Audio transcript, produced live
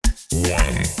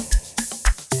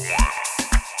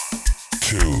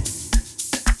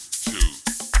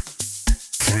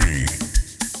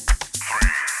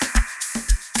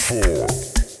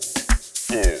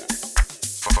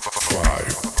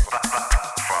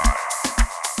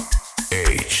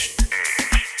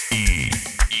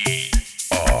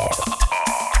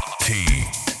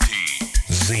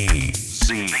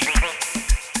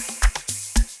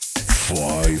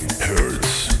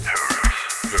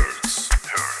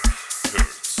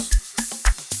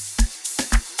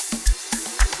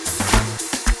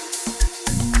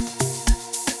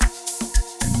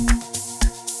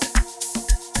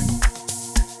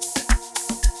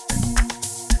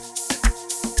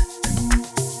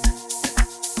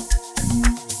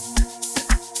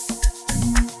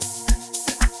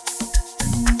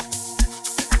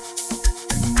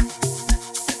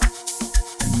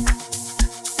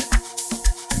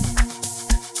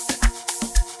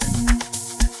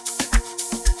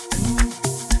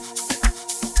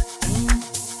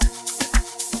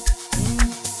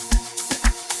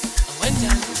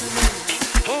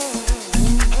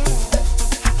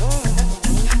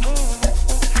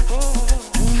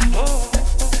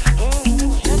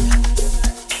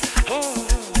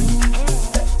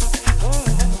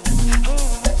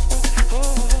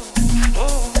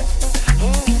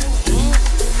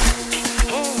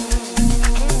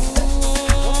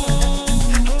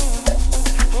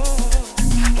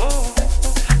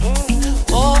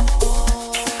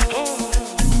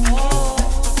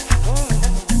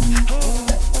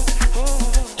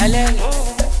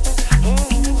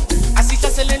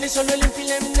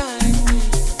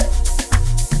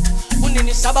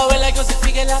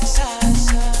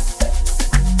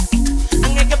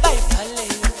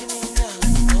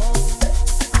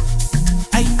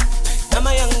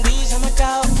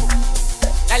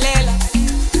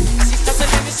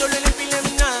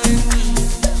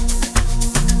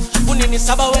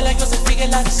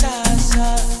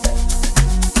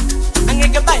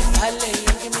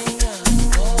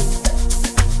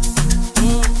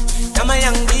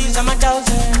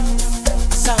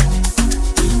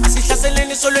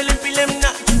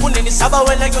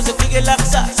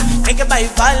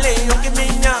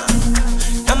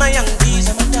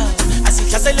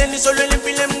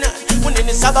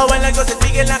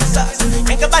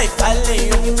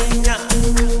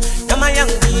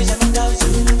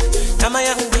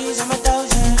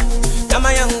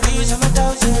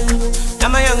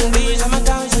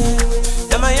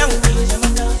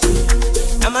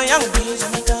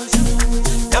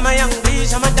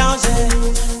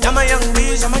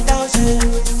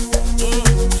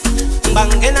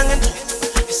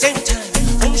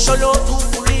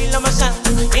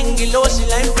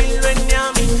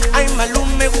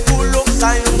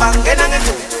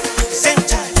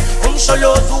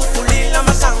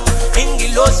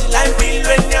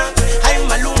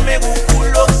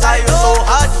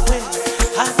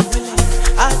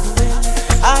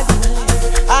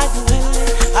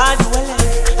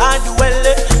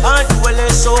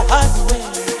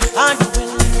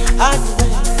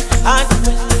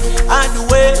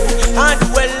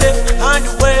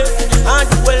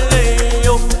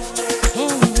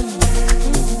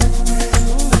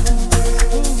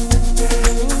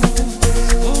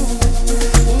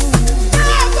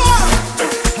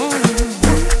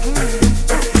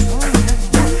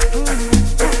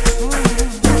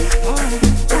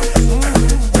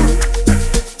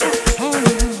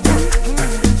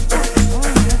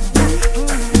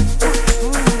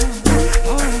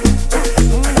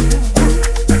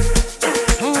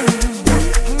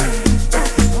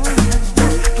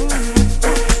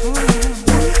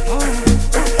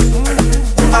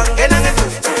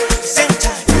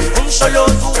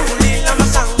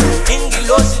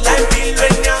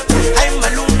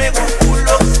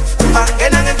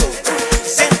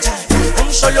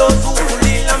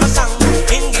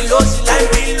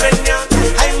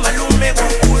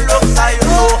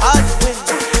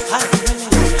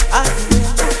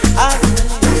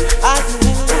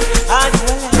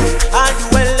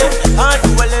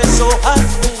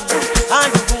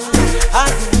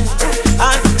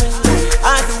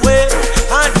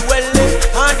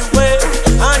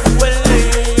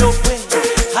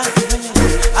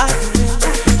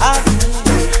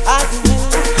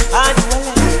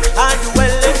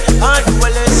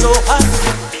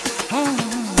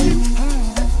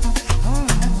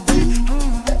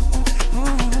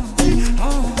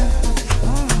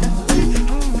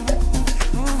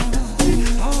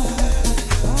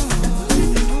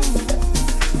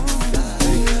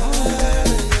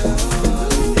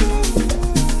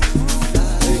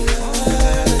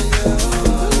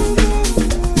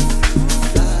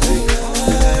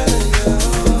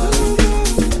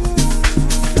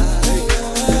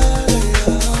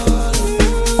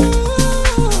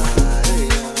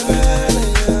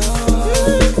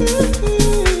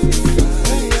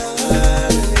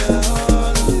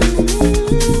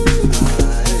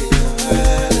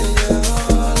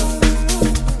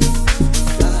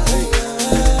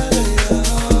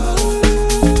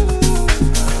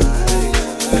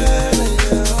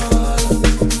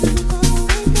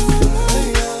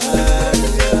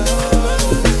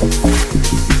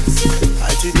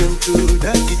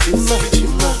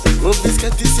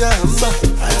siyahamba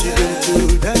athi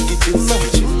Mthuda gijima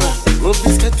gijima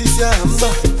ngobisikhathi siyahamba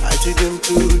athi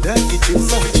Mthuda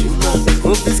gijima gijima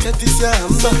ngobisikhathi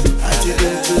siyahamba athi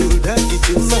Mthuda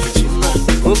gijima gijima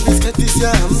ngobisikhathi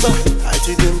siyahamba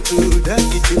athi Mthuda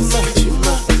gijima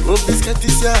gijima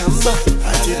ngobisikhathi siyahamba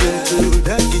athi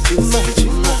Mthuda gijima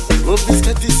gijima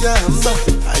ngobisikhathi siyahamba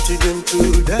athi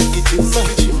Mthuda gijima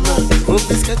gijima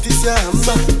ngobisikhathi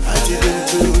siyahamba athi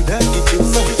Mthuda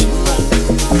gijima gijima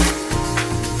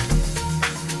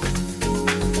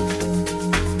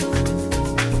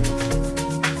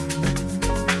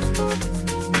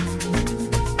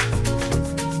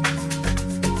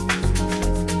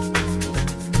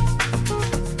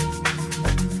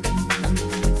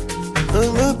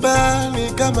Umabali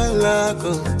igama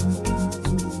lakho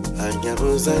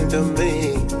angiyabuza intombi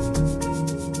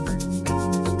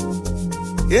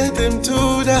Yethe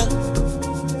Mthuda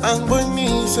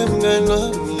angibonise mngani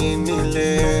wami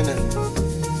yenilena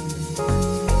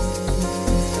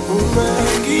Uma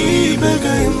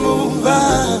ngibeka emuva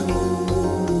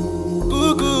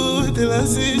kukude la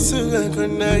sisuka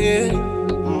khona ye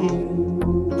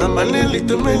Amaneli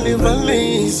tumeli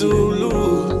vale izulu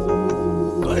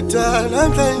Kodwa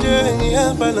namhlanje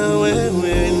ngihamba nawe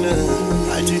wena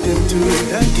athi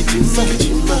Mthuda gijima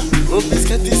gijima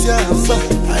ngobisikhathi siyahamba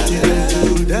athi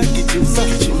Mthuda gijima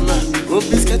gijima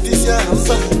ngobisikhathi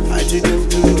siyahamba athi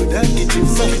Mthuda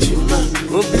gijima gijima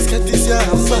ngobisikhathi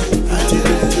siyahamba athi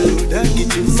Mthuda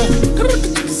gijima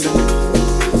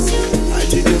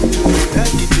athi Mthuda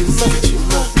gijima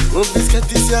gijima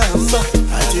ngobisikhathi siyahamba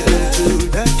athi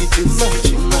Mthuda gijima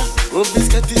gijima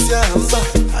ngobisikhathi siyahamba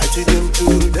athi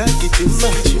Mthuda gijima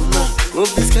gijima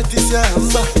ngobisikhathi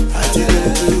siyahamba athi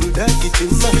Mthuda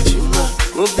gijima gijima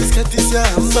ngobisikhathi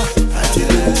siyahamba athi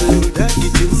Mthuda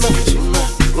gijima gijima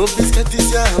ngobisikhathi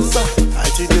siyahamba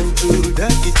athi Mthuda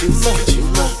gijima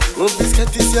gijima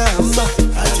ngobisikhathi siyahamba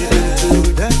athi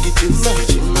Mthuda gijima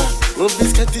gijima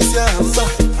ngobisikhathi siyahamba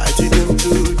athi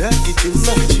Mthuda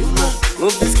gijima gijima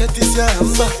ngobisikhathi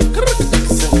siyahamba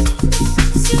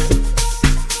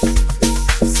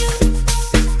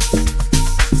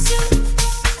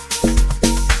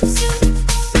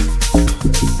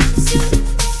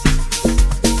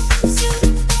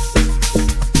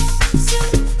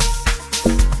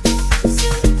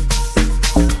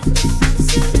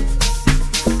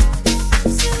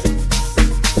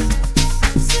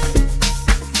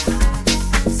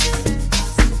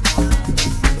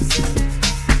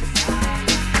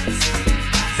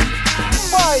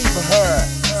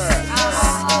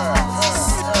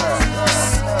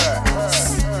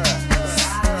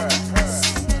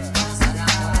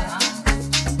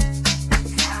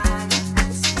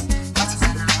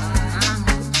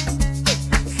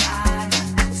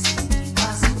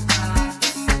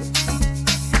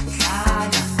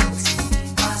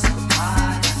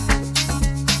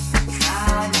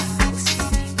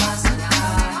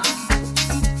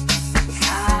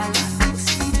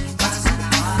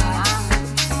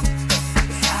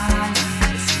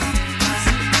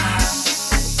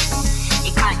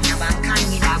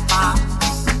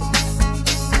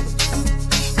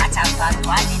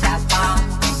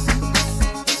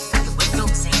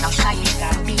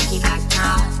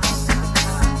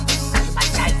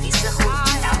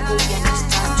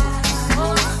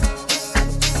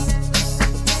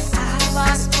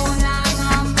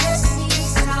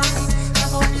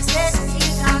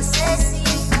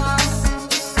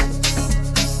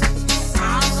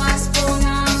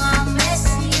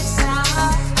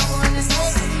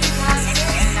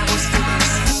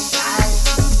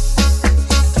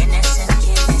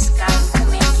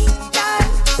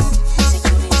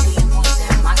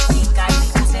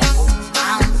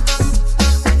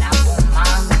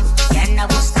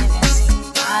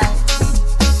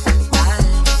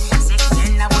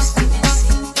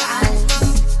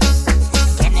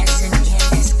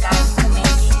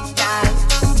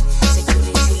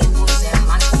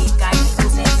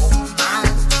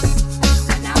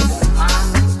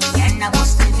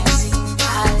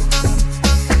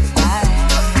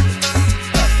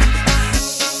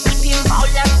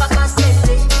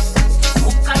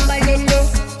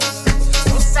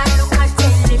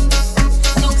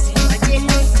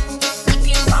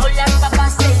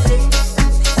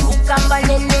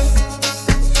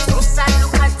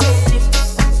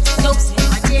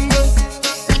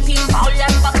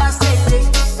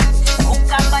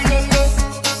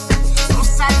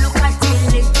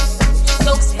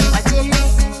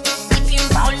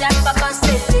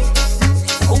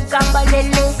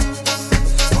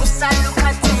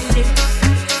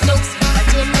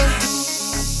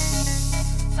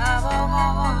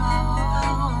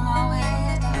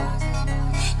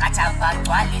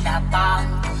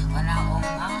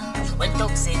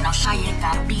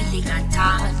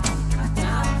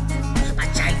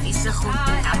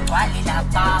agcwale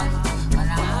labantu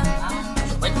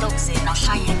Ntokzin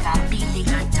awushaye kabili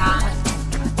kathathu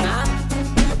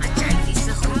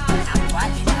ajayivise hudu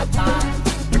agcwale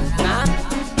labantu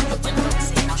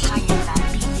Ntokzin awushaye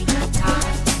kabili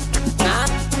kathathu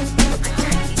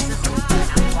ajayivise hudu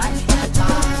agcwale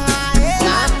labantu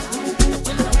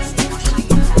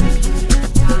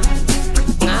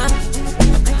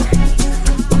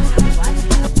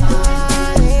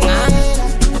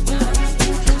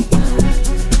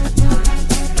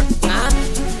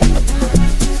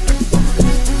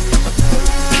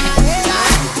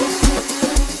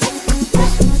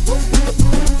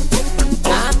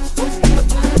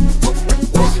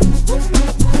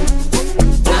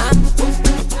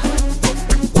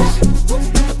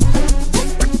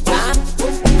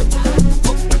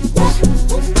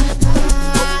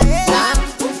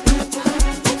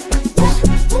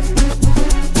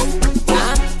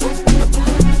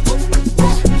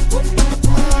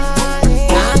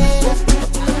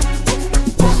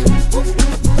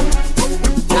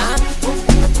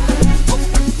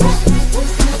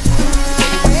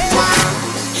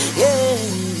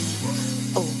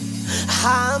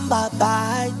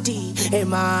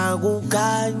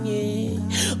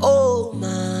Oh my,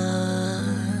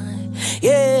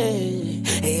 yeah,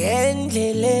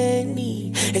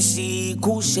 endleleni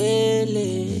sikushele.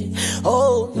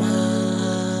 Oh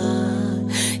my,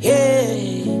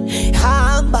 yeah,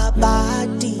 hamba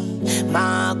badi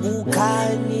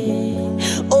makukhanye.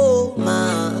 Oh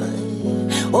my,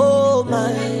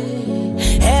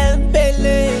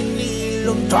 empeleni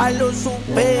lomthwalo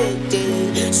supete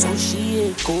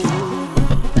soshiye go.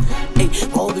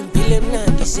 Ngoba impilo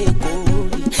emnandi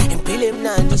segoli, impilo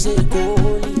emnandi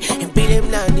segoli, impilo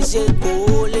emnandi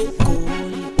segoli,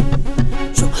 goli.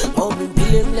 Ngoba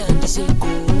impilo emnandi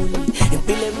segoli,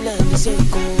 impilo emnandi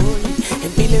segoli,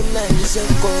 impilo emnandi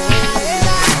segoli.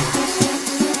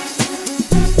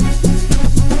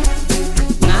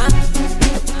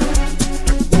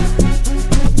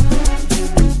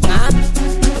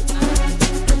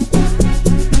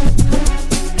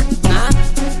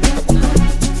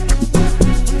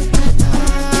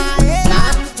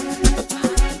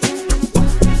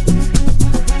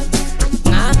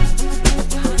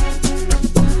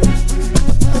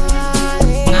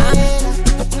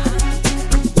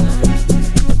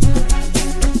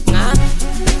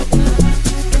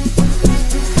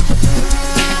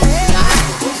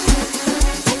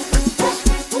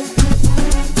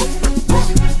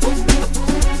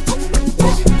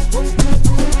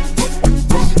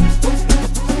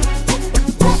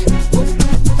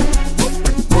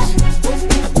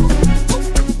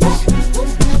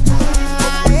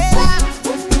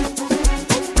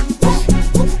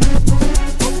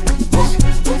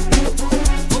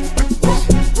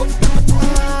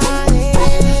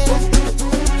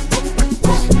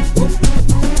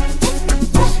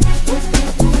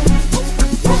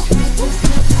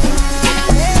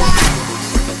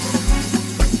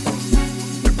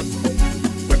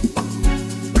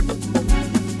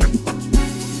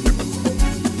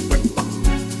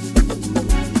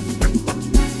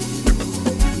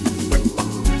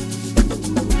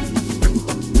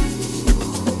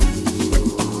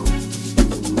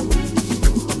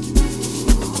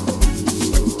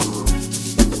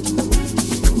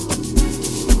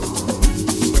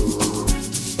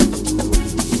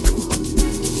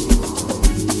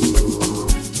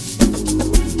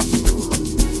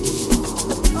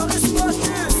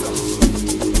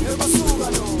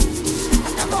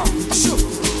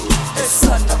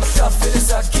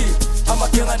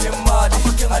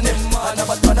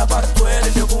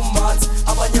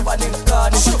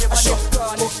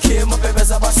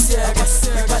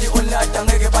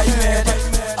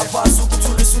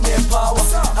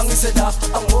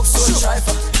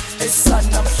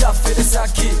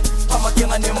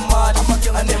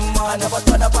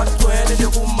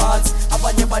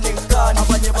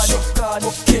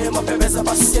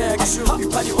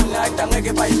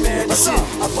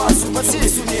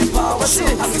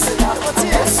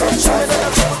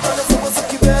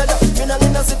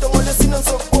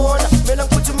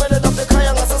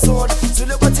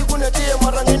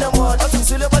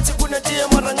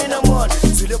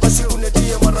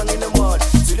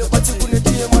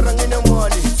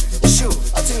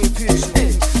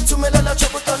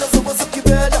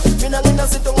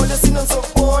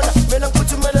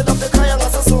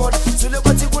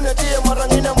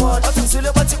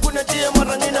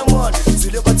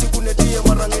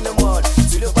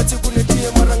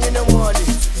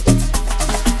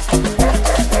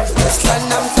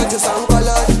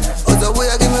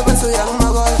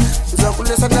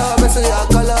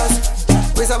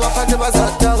 Bisa baphansi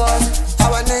bazothokoza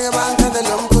abaningi bangithanda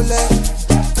lo mkhule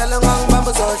Tala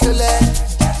ngangibamba uzohlule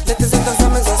Lethi izinto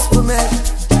zami ngizosiphume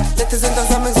Lethi izinto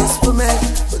zami ngizosiphume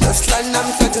Uzosihlala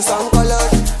namhlanje sangikoloda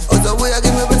Uzobuya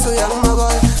kimi bese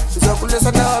uyangimakola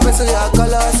Uzokhulisa nawe bese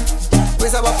uyakolosa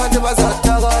Bisa baphansi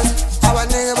bazothokoza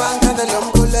abaningi bangithanda lo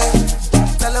mkhule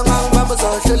Tala ngangibamba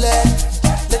uzohlule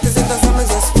Lethi izinto zami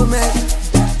ngizosiphume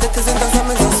Lethi izinto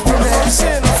zami ngizosiphume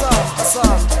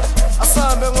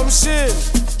Asambe ngomshini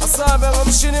Asambe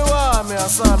ngomshini wami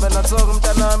Asambe nathoka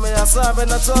umntanami Asambe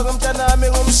nathoka umntanami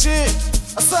ngomshini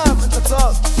Asambe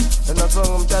nathoka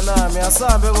umntanami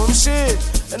Asambe ngomshini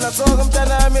nathoka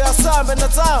umntanami Asambe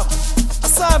nathoka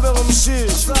Asambe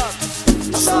ngomshini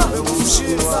Asambe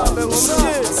ngomshini Asambe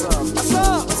ngomshini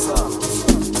Asambe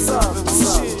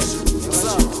ngomshini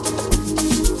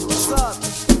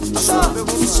Asambe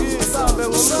ngomshini Asambe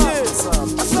ngomshini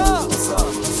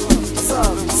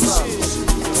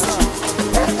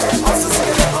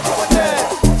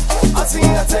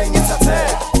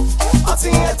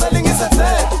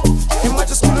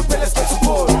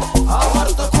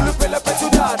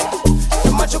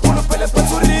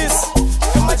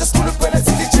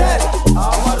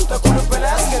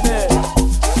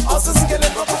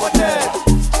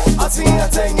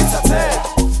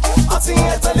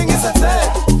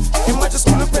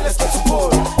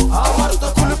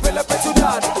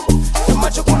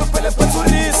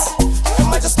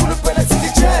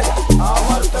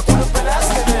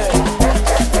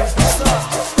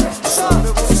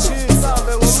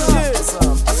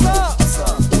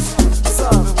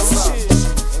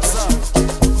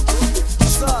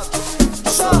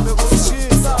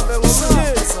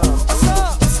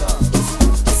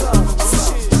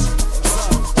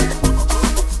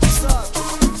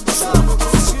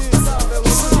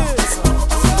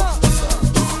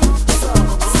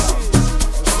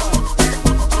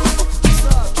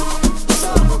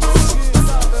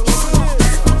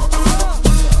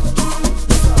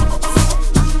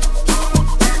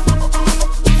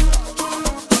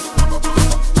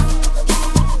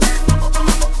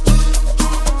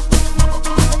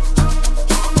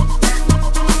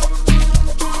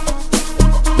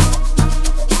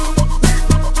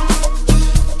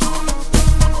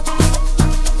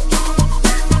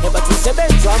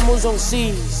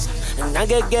uzongisiza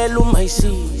nakekela uma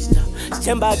isiza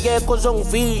sithemba akekho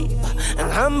uzongivimba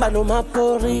ngihamba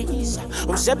nomaphorisa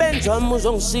umsebenzi wami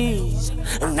uzongisiza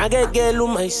nakekela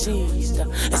uma isiza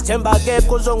sithemba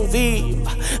akekho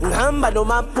uzongivimba ngihamba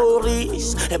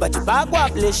nomaphorisa bathi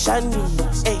bakwableshanisa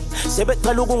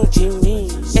sebeqala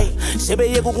ukungijimisa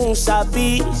sebeyeka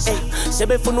ukungisabisa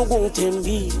sebefuna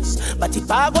ukungithembisa bathi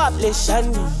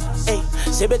bakwableshanisa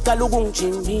sebeqala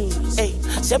ukungijimisa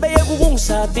sebeyeka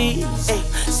ukungisabisa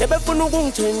sebefuna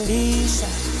ukungithembisa.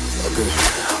 Okay,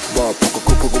 bapha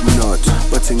kukhupha kumnotho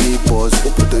bathi ngiyibhozi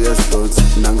ubhudo yazidonsi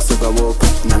nangiseka bopha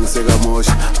nangiseka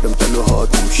mosha lomntana uhot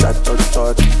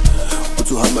umshatotot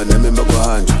uthi uhamba nami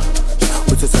emakuhanja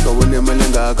uthi sakawona imali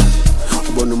engaka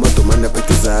ubona umadomane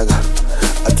aphethe zaka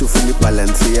athi ufuna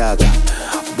ibalance yaka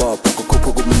bapha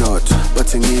kukhupha kumnotho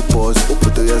bathi ngiyibhozi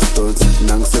ubhudo yazidonsi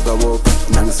nangiseka bopha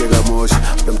nangiseka mosha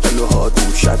lomntana uhot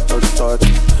umshatotot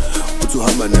uthi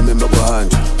uhamba nami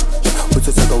emakuhanja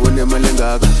uthi sakawona imali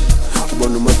engaka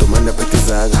ubona umadomane aphethe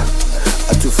zaka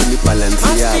athi ufuna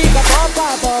ibalance yaka Masika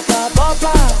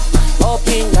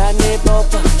bopa ingane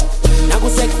bopa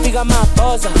nakusekufika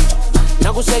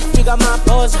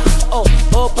mabhoza oh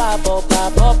bopa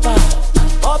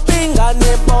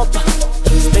ingane bopa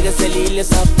sibhekezelile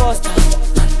saposta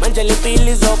manje le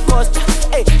pili zokosta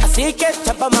asike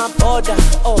chapa maboda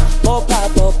oh bopa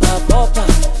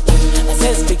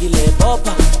asesifikile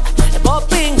bopa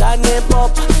ingane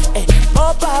bopa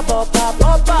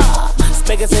bopa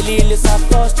sibhekezelile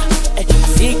saposta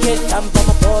asike chapa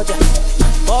maboda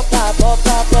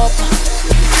bopa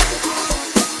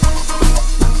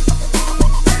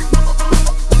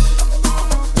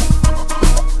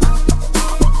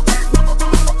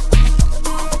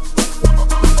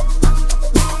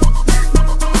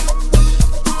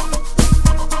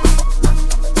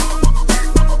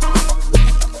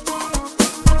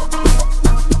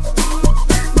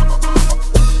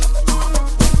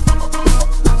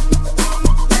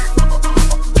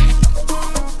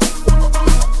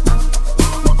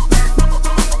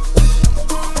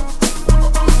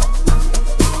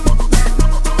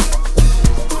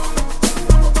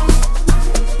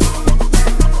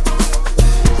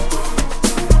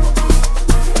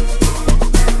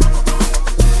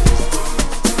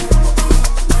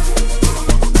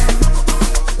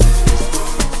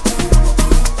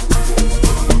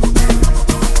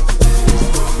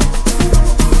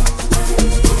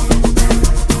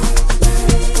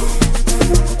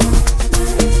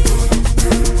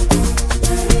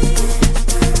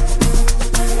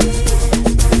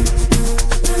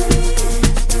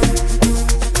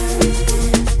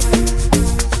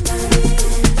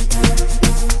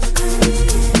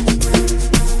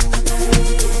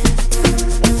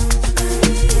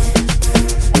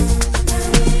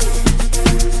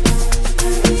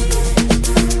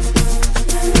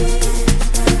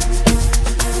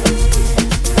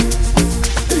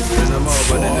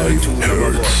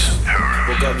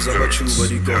zabachuba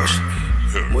di gosh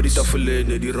mo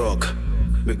ditafoleng di rock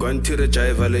me kwantire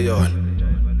jive le yona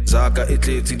zaka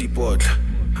etletse dipotla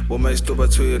bo maestro ba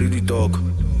tshwere ditoko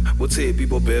bo tshepi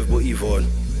bo bev bo Yvonne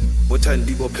bo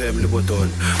thandi bo phem le bo don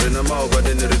rena mao ba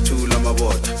ne re thula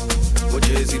mabota mo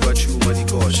jezi ba chuma di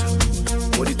gosh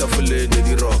mo ditafoleng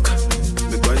di rock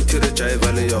me kwantire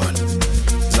jive le yona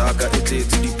zaka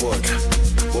etletse dipotla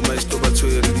bo maestro ba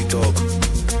tshwere ditoko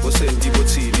bo sendi bo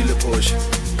tshidi le Porsche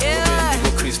bo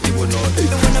Christy bo not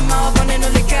when I'm out on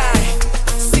the guy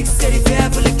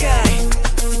 635 on the guy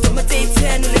you told my day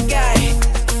 10 on the guy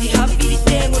the happy the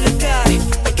thing on the guy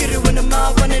I get it when I'm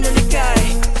out on the guy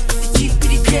the jeep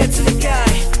the cats on the guy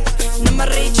now my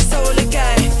rage is all the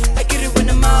guy I get it when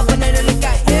I'm out on the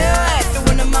guy yeah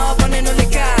when I'm out on the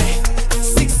guy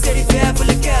 635 on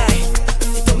the guy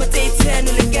you told my day 10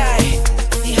 on the guy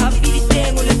the happy the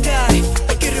thing on the guy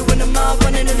I get it when I'm out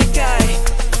on the guy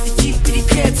the jeep the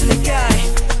cats on the guy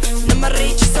now my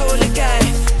rage is all the guy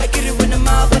I get it when I'm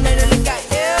out on the guy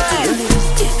yeah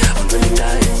I'm really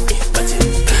tired but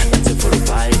it's a for a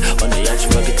fight on the yacht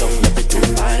fuck it on the bit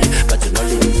fine but you know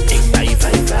it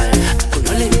bye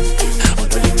I'm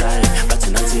really tired but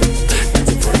it's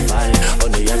a for a fight on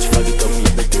the yacht fuck it on the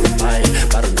bit fine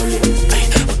but I'm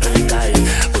really tired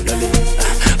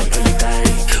I'm really tired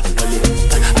are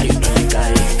you really tired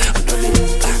I'm really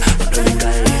tired but you know really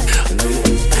tired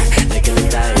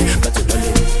on the yacht fuck it on the bit fine but you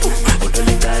know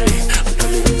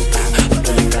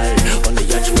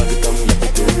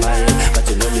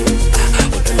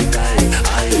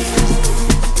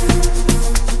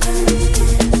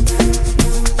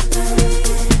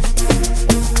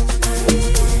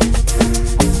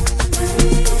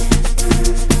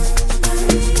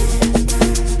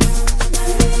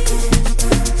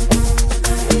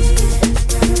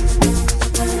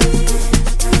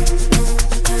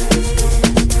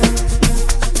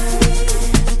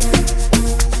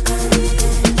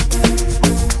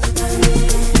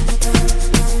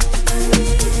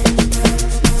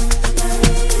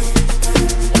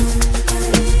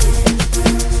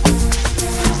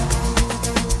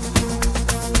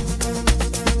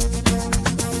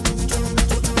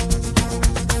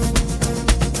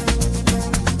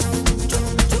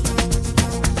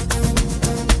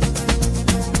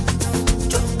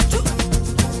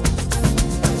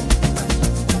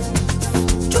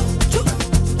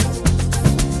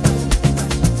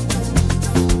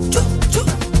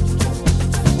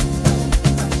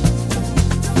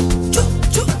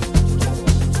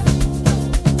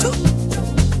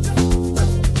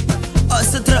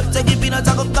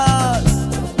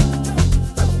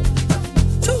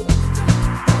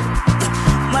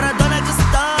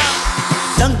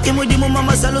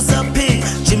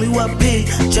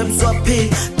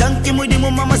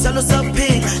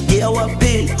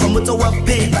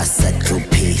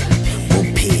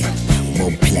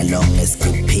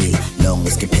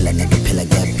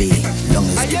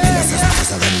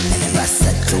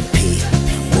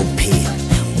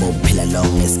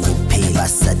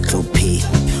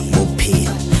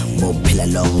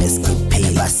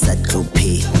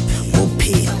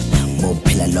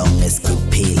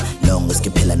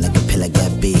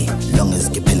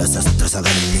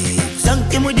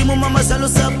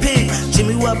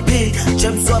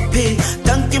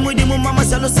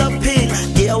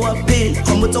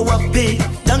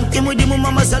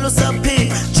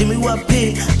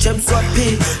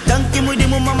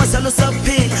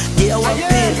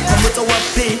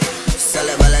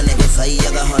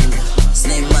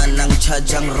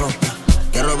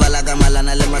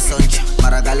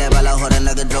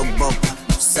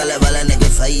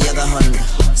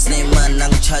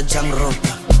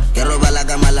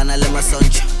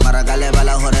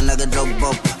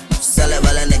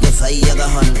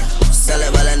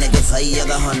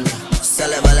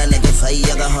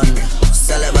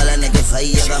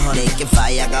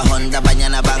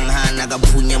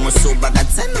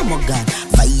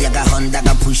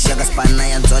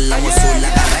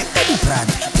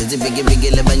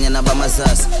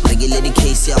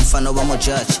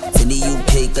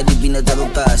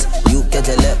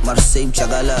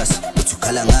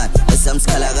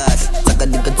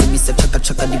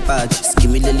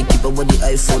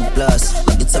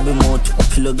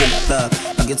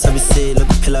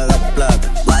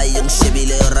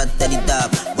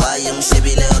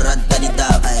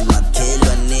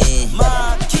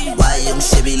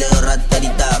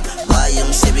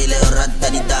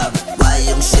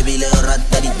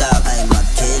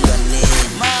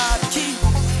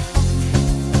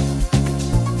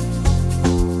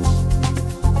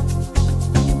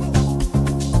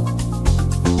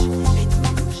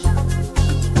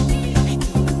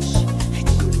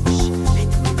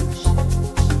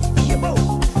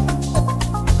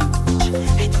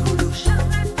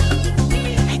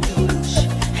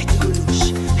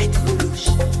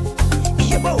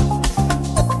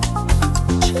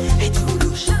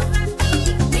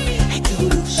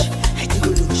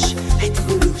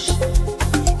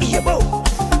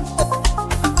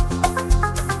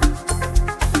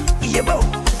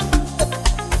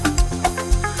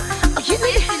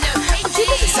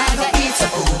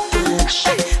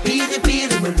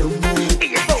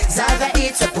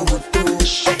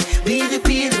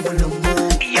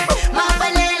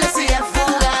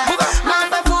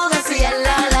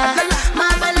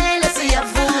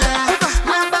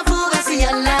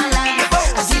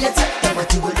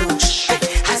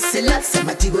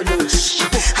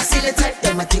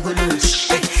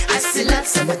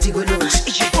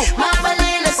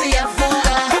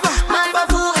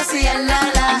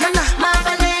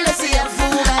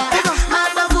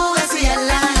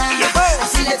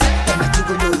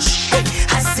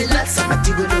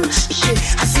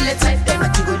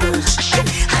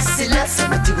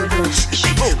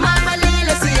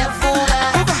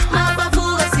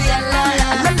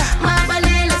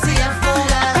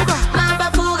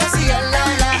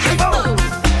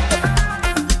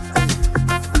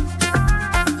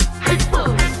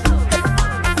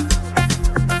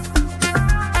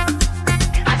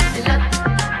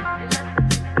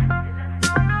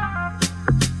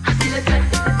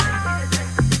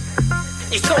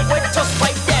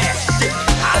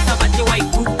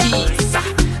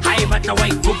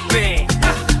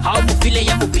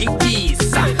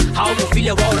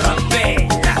ufile wa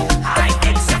urapela I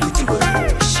acceptable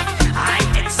I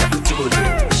acceptable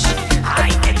I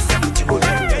acceptable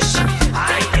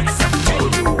I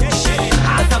acceptable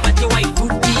Asa bate wa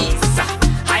ikudisa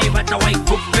Hai bata wa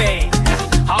ikupela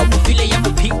How mu file ya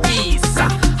mu pigisa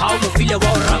How mu file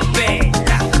wa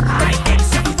urapela I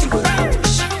acceptable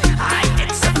I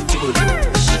acceptable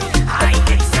I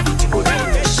acceptable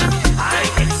I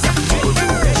acceptable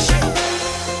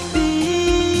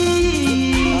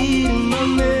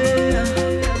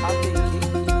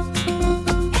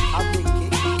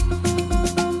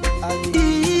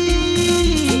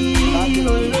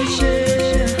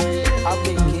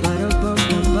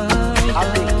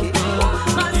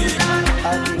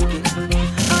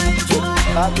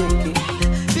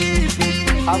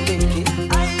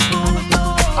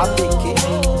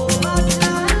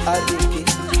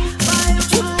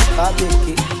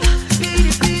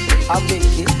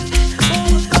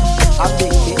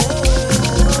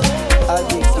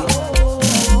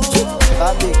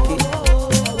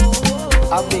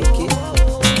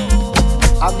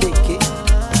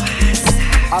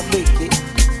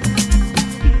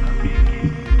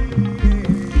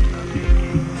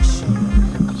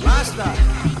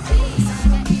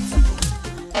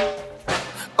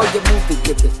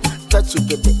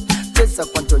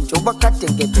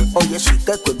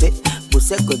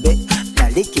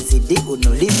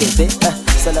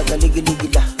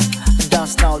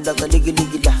Dance now like a liggy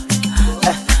liggy la.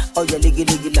 Oh yeah, liggy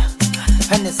liggy la.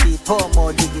 Hennessy, pour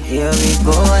more diggy. Here we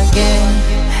go again.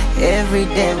 Every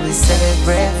day we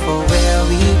celebrate for where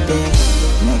we been.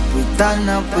 Make we turn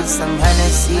up with some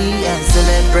Hennessy and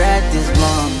celebrate this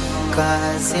moment.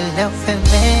 Cause in love with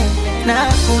me,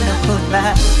 not gonna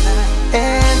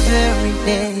every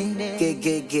day.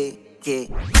 Gay.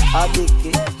 I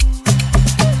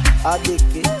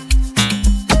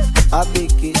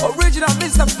dig it. Original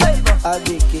Mr. Flavour. I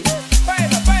dig it.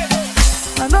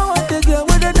 I know what they get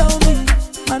with the down me.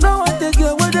 I know what they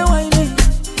get with the wine me.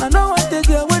 I know what they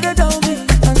get with the down me.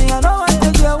 I know what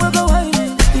they get with the wine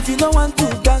me. If you don't want to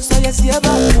dance, so you see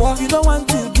about war. You don't want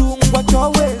to do what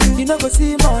your way. You don't go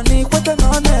see money, what the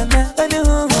no name.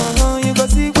 Anyhow, you go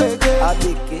see where they. I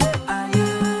dig it. I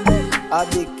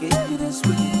dig it. I dig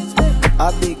it.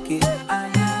 I dig it.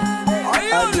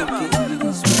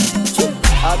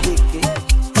 I dig it.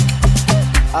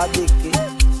 I dig it.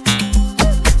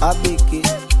 I dig it.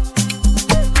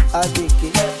 I dig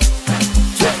it.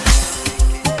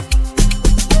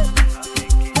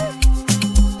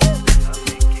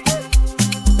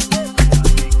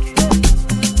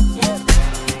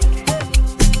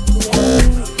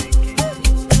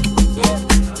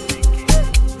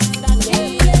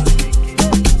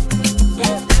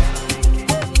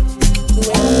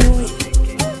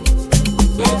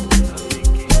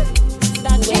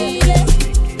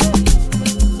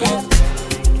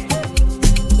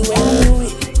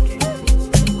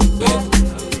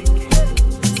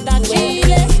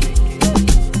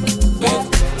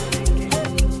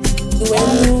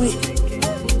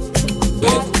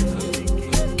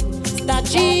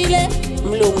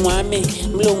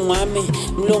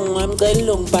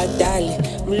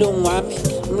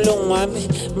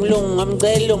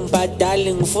 Mlungu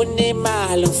mbadali ngifuna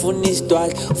imali ngifuna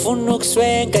isitwala ngifuna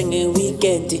ukuswenka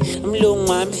ngeweekend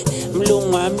mlungu wami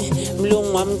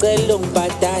cela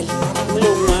ungibhadale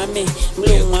mlungu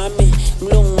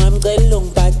wami cela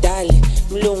ungibhadale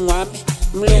mlungu wami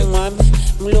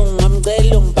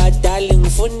cela ungibhadale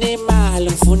ngifuna imali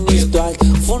ngifuna isitwala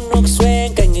ngifuna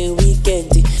ukuswenka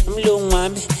ngeweekend mlungu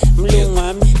wami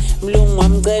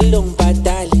cela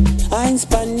ungibhadale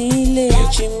ayinsipanile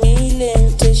uchimile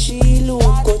ngiteshile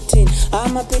ukothini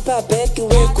amaphepha bag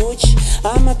weGucci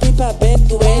amaphepha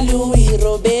bag weLouis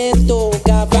Roberto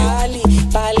Cavalli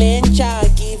Balenciaga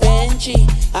Givenchy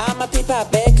amaphepha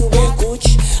bag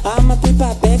weGucci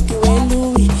amaphepha bag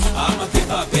weLouis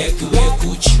amaphepha bag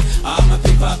weGucci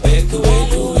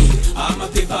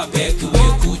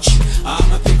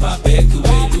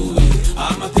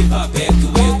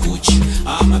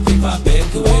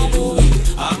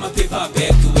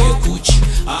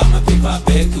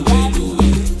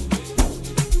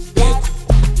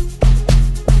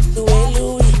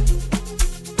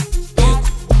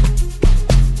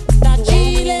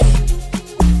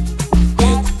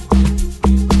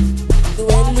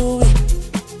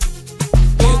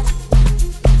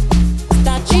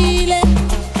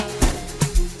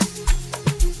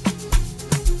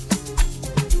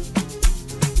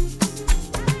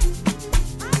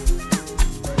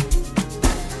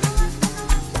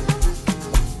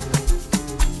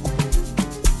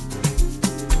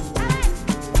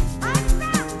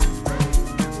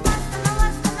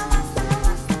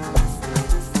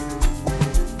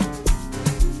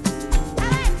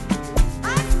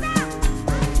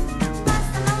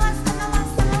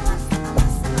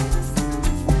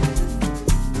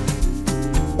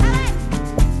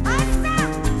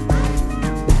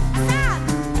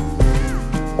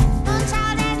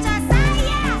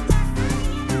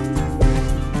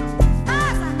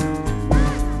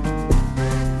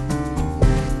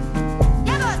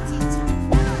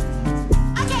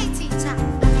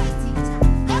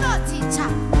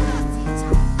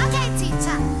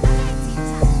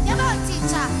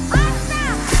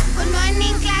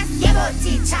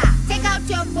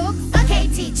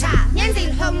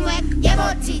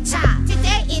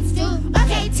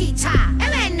teacher.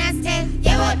 Wednesday,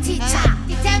 yebo teacher.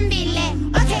 Ditembile,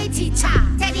 okay teacher.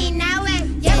 Teddy nawe,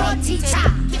 yebo teacher.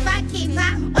 Kipa,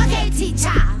 okay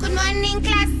teacher. Good morning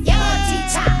class, yebo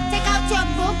teacher. Take out your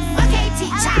book, okay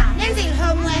teacher. Nenzil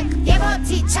homework, yebo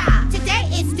teacher. Today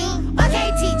is due, okay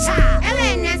teacher.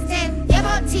 Wednesday,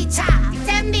 yebo teacher.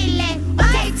 Ditembile,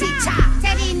 okay teacher.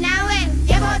 Teddy nawe,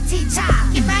 yebo teacher.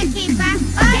 Kipa,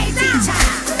 okay teacher.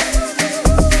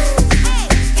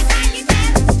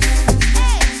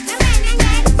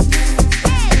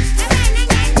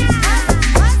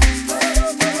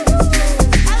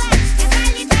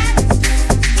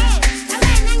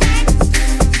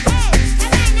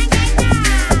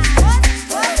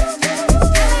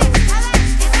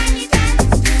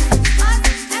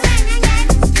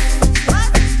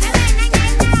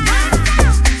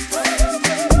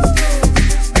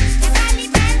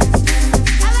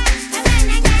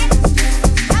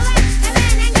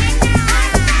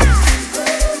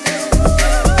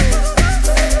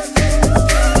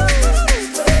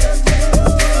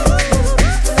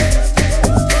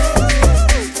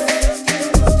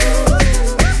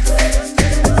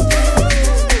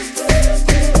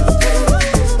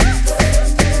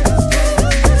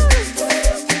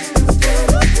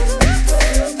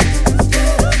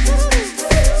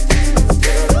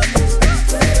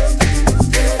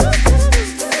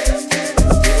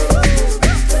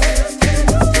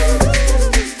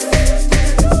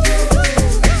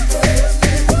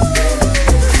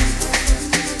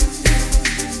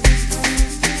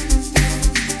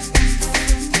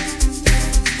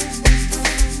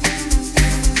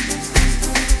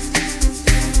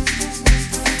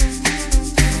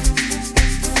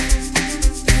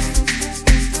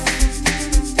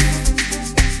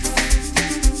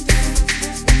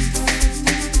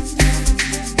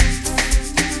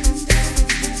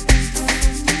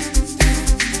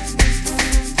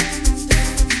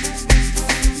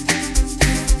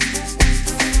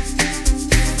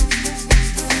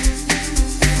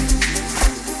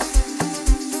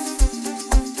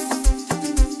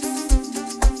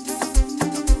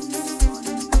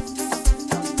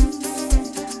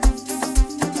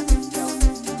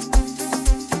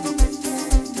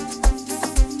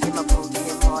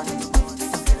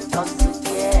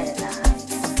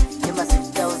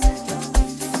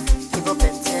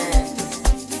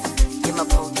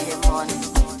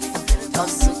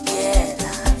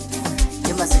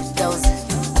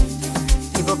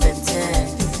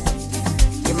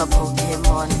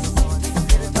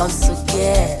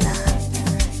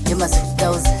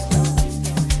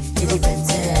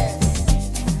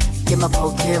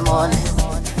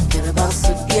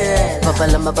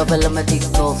 Babalama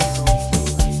tiktok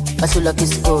basula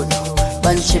kiskono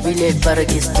banshibile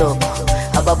baragisto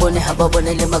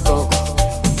hababone le magogo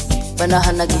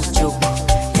banahana gijuku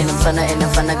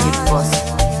enafana kipos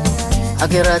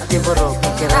agirati boro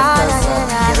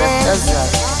kirataza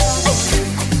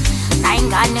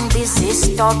Naingane busy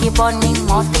stock iboning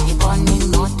moto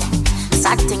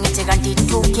Sating it ganti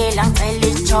 2K lang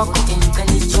peli choco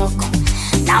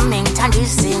Naming tandi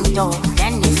zinto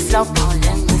then you flop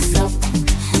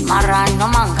Marano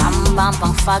mangamba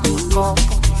pang fagi ko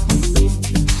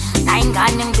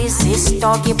Naingane busy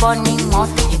stock iboning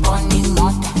moto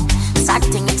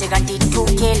Sating it ganti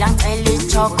 2K lang peli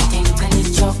choco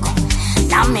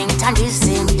Naming tandi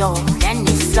zinto then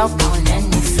you flop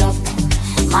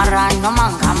Marano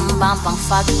mangamba pang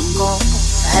fagi ko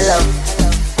Hello,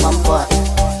 mambo,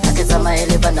 nakizama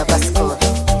eliba na basko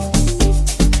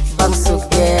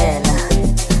Bangsugela,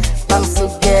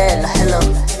 hello,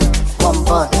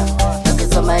 mambo,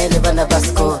 nakizama eliba na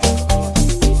basko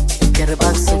Kere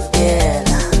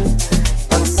bangsugela,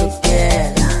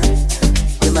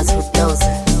 we must put those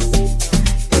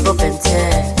people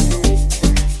bente,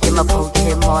 we must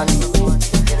Pokemon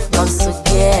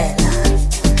Bangsugela,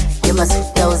 we must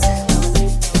put those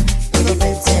people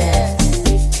bente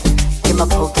my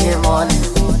Pokemon,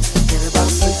 get about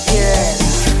to get.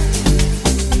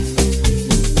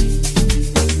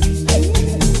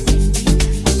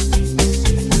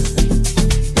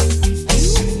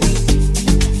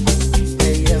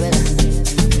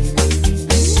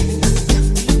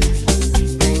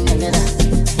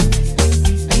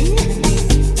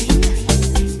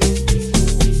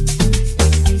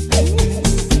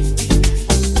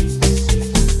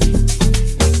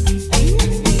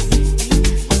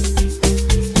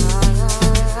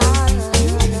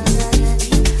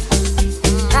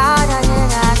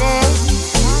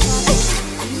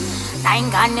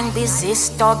 Busy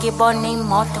stock iboning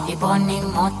moto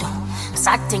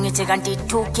Sating it ganti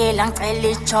 2K lang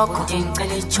peli choco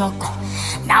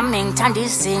Naming tandi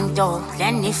zinto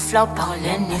Lenny flop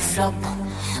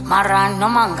Mara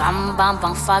noma ngambamba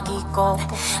ngifaka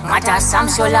ikopo ngathi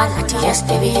asamshola lathi yes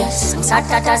baby yes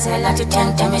ngisatatazela lathi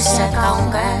tentemiseka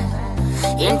ungena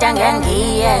into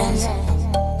engengiyenze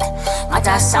ngathi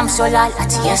asamshola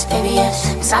lathi yes baby yes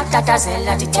ngisatatazela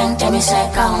lathi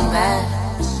tentemiseka ungena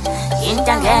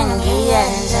into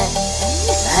engengiyenze.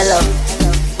 Hello,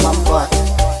 mambona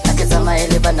akizama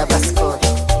ele bana basikole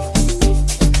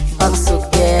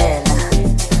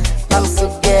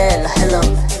bangsukela hello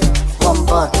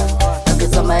mambona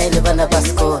akizama ele bana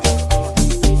basikole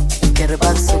kere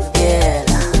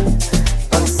bangsukela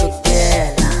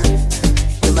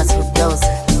ima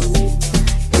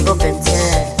 2000 ibo bente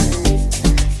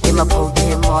ima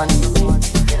Pokemon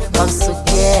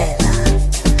bangsukela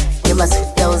ima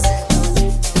 2000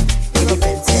 ibo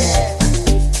bente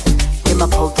ima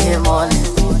Pokemon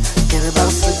kere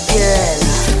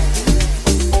bangsukela.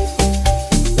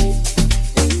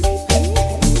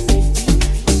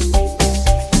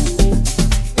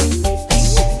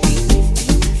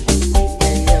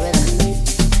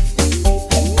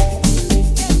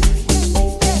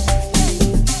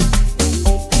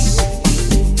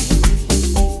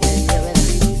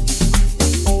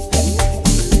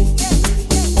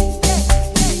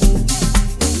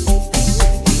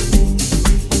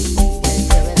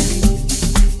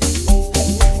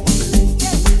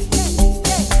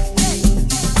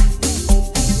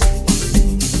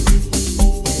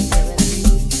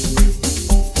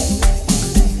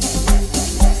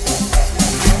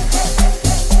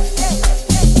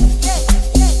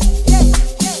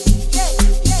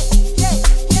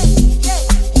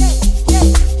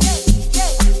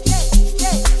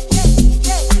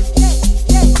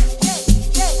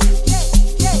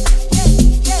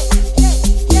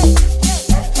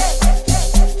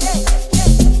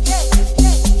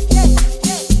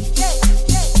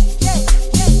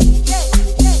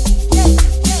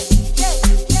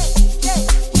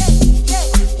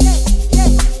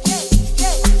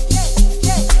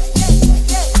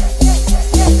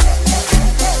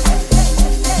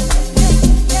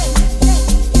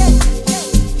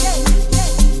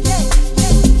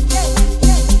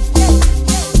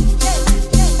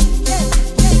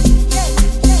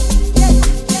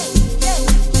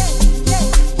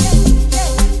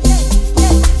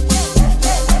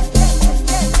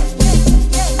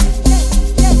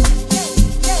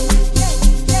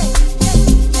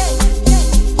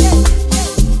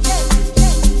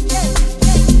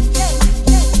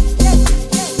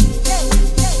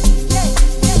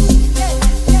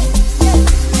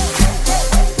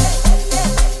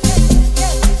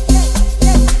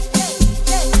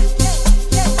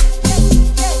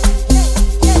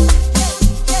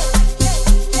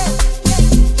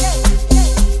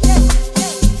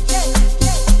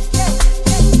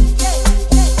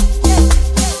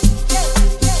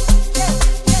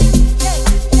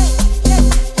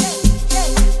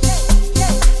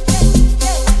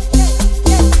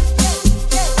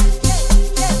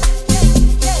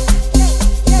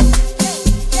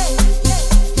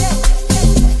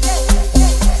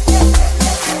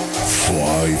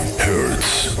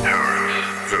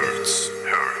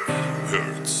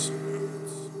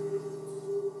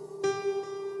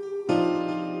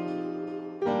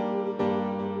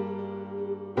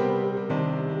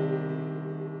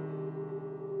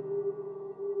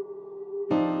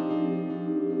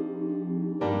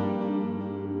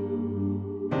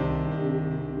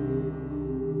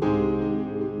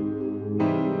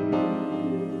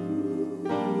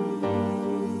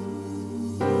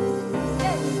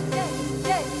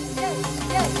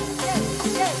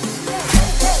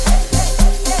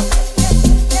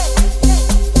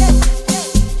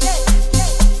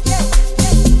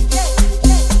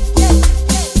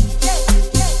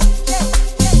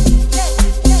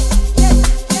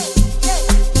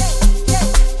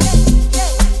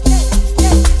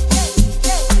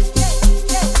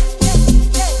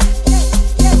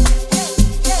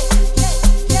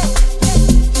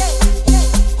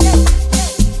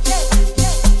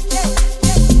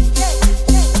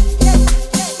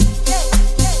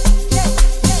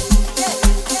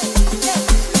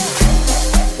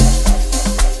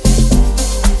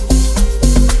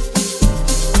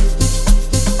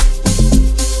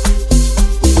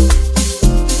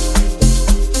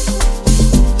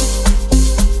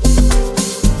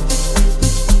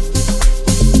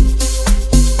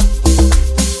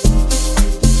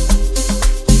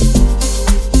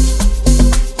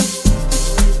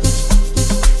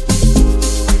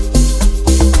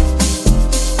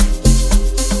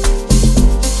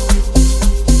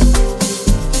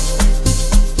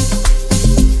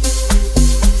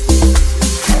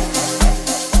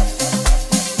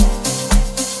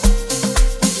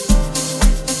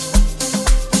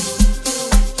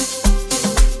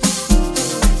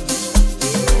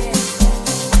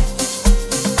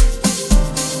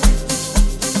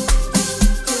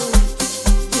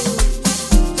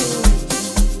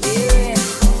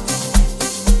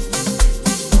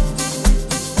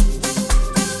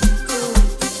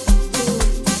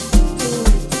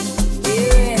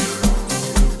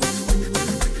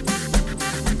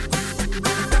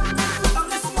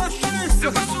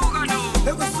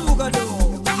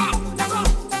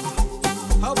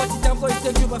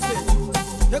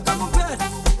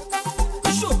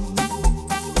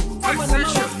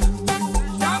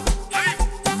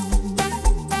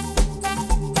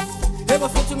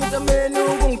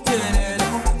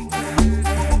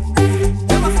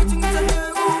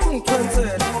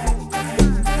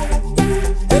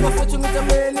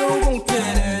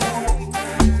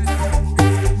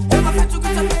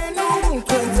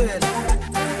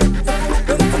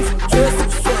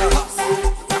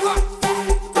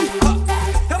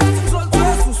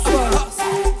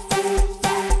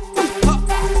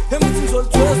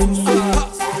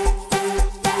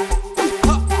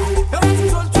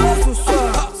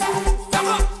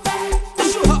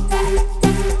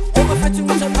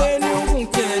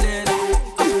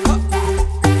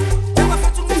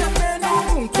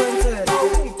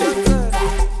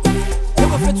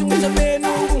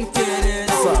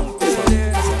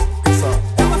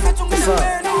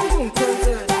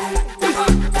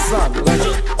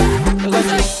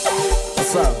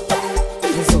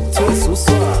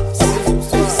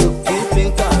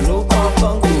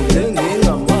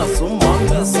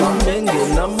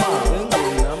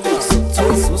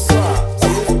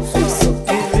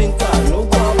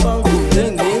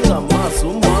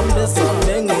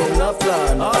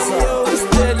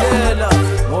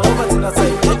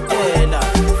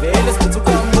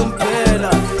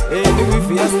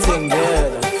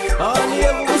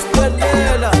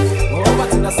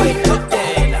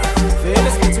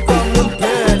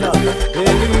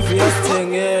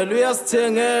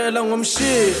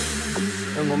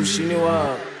 Ngomshini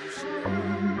wako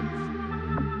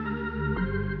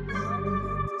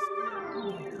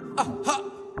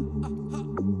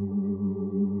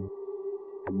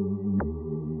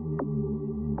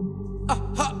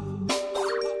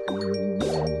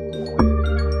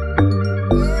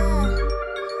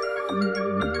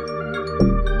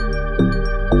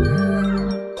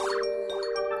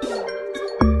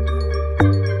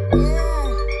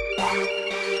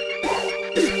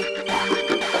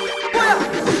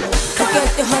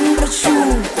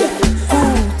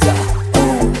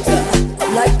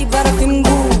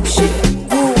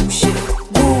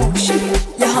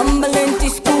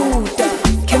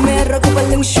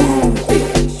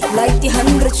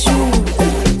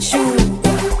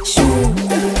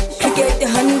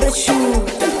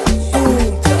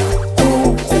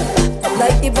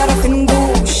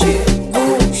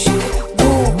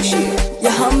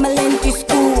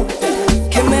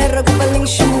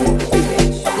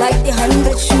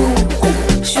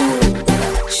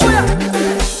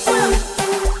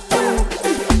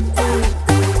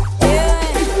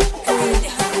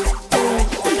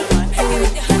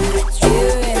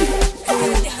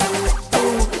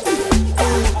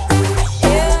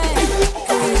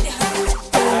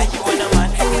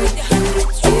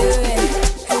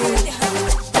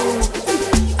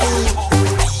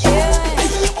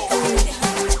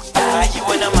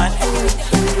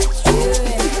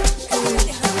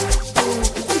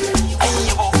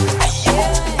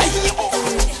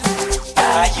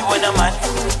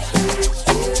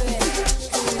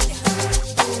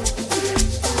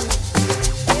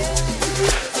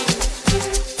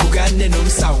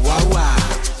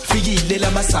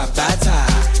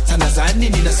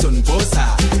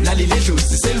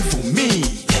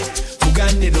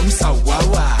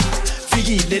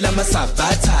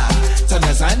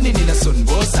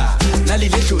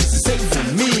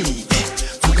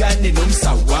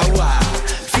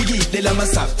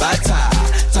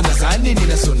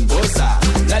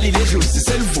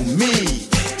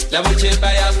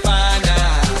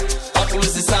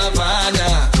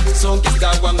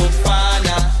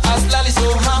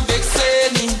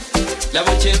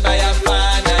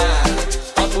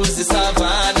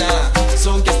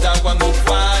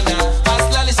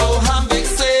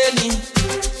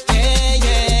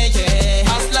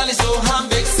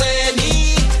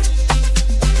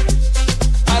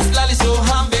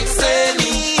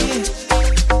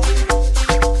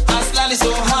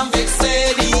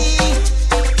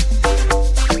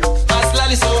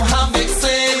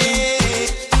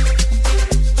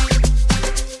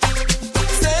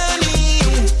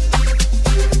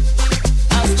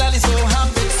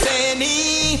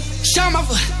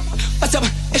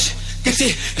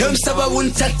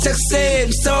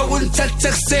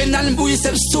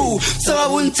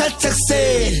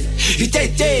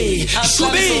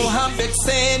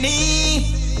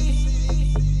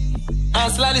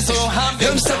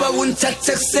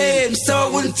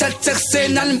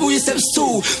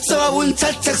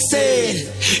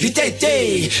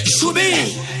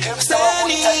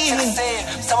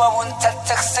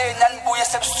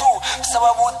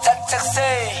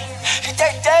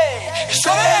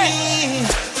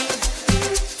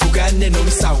Vukani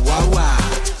Msawawa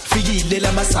fikile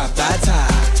la masabata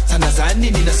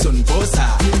tanazani nina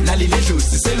sonbosa nalile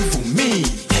dluzi selvumi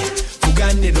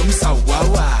Vukani no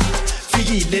Msawawa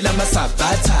Fikile la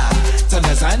masabata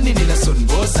Tandazani nina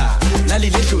sonboza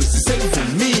Nalile dlozi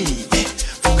selivumi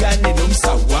Vukani no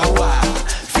Msawawa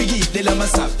Fikile la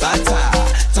masabata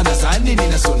Tandazani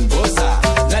nina sonboza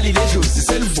Nalile dlozi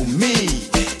selivumi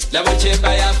Labo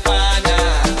chemba ya fana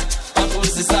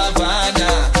Papuzi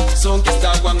savana Sonke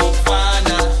stagwa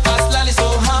ngofana Aslali so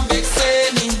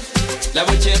hambexeni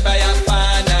Labo chemba ya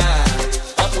fana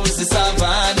Papuzi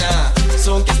savana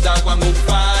Sonke stagwa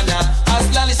ngofana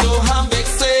Aslali so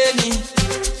hambexeni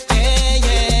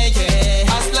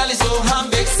Aslali so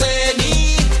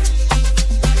hambexeni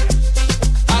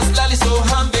Aslali so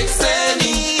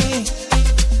hambexeni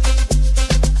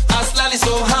Aslali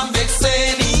so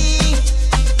hambexeni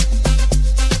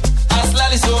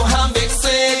Aslali so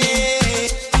hambexeni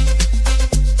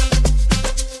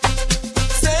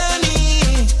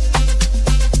Seni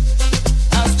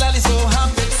Aslali so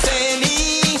hambexeni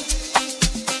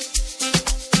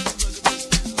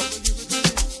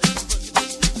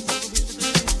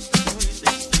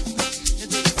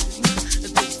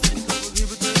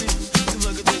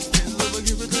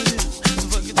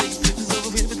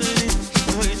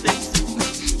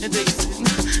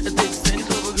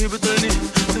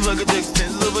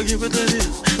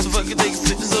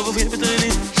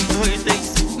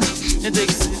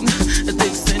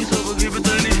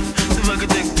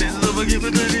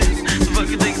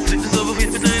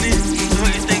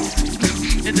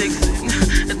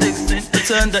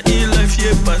Tanda life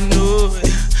yepanoi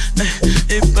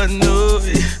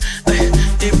epanoi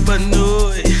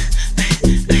epanoi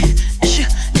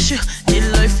isha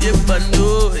life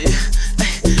yepanoi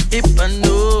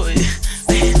epanoi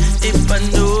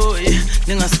epanoi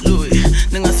ningasloi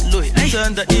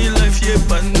Tanda life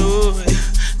yepanoi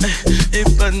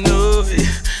epanoi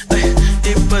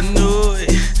epanoi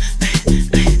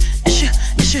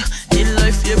isha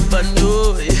life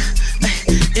yepanoi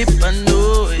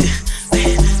epanoi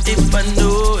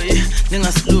Ipanoi,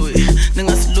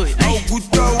 ningasloi. Au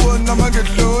gutawa na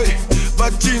mageloi,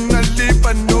 vagina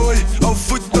lipanoi. Au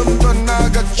futam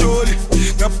tonaga choli,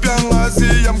 ngapianga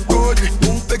zi yamkodi.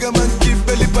 Pega monkey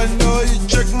belly panoi,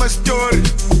 check my story.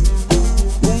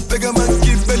 Pega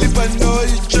monkey belly panoi,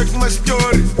 check my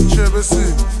story.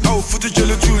 Chebesi, au futi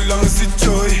jele chulang si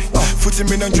joy. Futi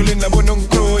minanjuli na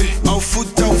bonongkoi. Au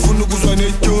futa ufunu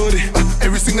guzwane jori.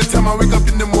 Every single time I wake up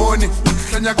in the morning.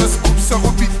 Kanyaga scoop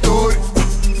sako pitori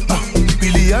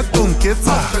Pili ya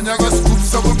tonketa Kanyaga scoop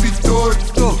sako pitori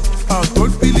Tol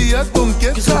pili ya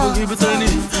tonketa Zova kipetani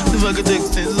Zova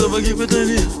ketekse Zova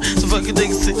kipetani Zova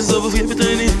ketekse Zova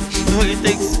kipetani Zova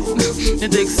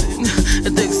ketekse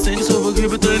Etekse Zova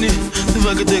kipetani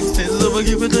Zova ketekse Zova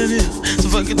kipetani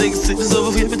Zova ketekse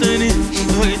Zova kipetani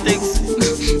Zova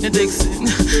ketekse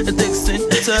Etekse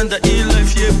Tanda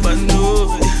life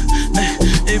yepanoi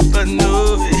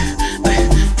Epanoi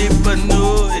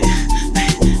Epanoi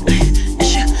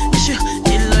isha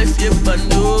life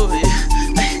yepanoi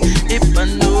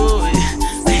epanoi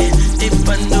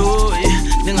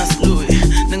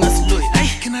ningasloi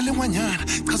Kinale wanyana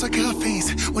Cause I can't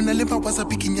face When I live I was a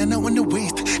bikinyana on the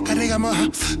waist Karegama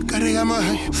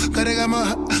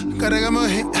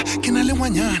Kinale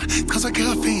wanyana Cause I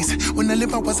can't face When I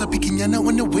live I was a bikinyana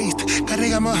on the waist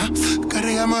Karegama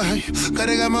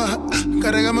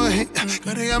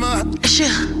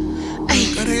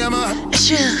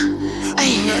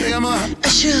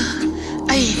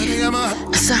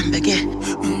Asambege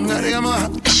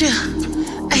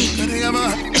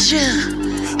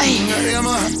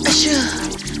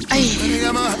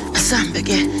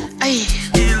Asambege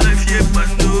life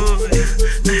yepanoi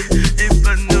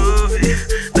epanoi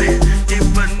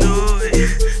epanoi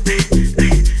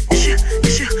isha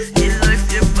life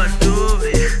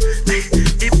yepanoi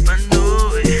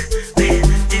epanoi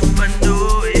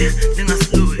epanoi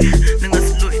ningasloi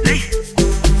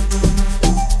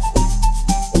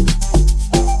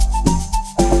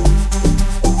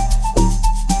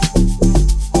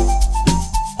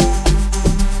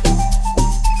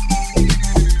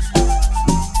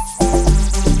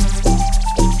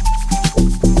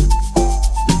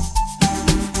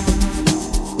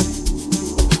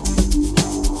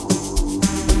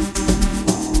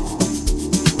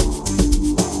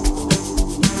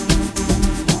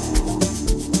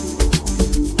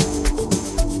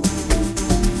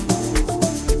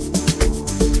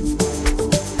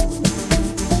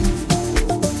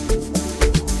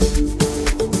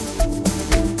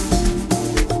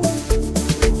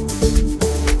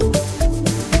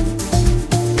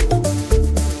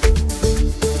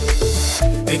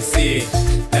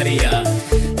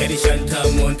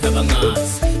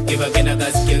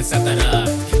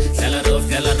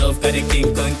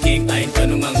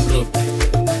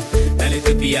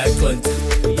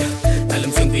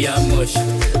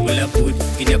mosh Mula put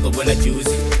Kinyako bona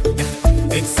juicy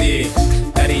Exi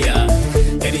Karia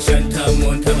Edishanta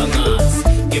Monta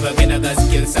Bangas Give a Genagas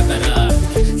kill Sakara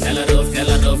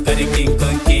Nala Kari King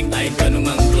Kong King I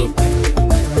Panumang group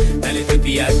Nale to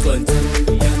be a cunt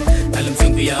Alam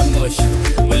sung be a mosh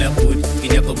Mula put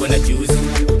Kinyako bona juicy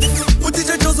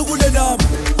Utija Josu Kulenam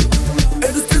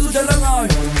Edustizu Jalangai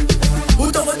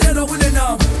Utamatelo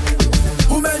Kulenam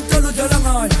Umentalo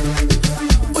Jalangai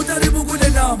Utaribu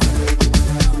Kulenam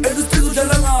Edustizu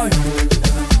Jalangai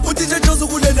Utija Josu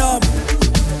Kulenam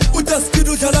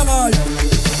Utaskidu Jalangai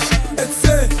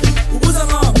Exe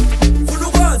Ubuzanga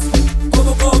Funukwas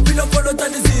Koko Pila Kolo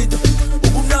Tanizito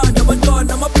Ubumnanda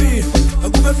Bantwana Mapi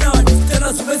Agubemnanda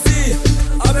Stella Sumesi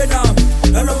Abenam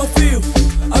Nana Mafiu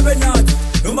Abenat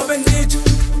Numa Benich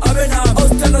Abenam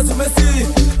Stella Sumesi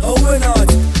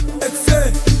Awenat Exe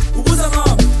Ubuzanga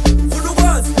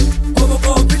Funukwas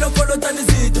Koko Pila Kolo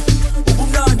Tanizito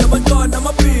Ubumnanda Bantwana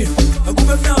Mapi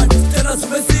Agubemnanda Stella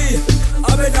Sumesi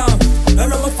Abenam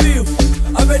Nana Mafiu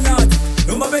Abenat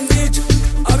Numa Benich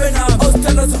Abenam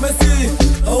Stella Sumesi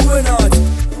Awenat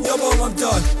Yabong I'm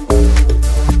done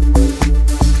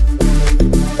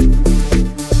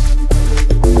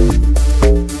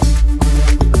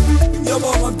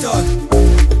Yabong I'm done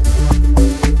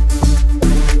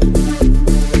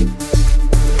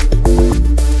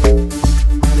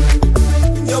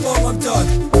Yabong I'm done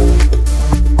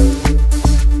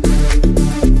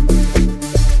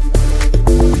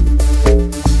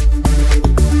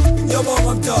Yabong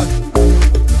I'm done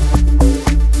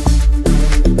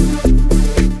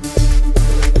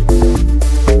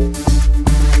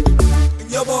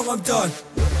Yabong I'm done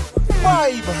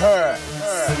Vibe her.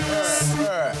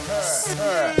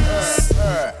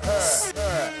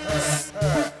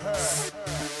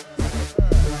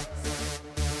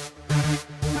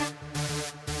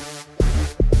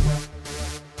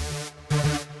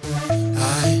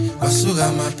 Ay, kwasuka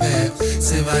amaphepha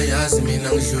sebayazi mina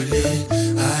ngidlulile.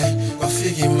 Ay,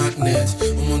 kwafika imagnet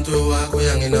umuntu wakho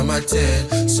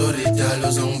uyanginamathela. Sorry dalo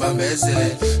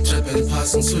uzongibambezela. Trap and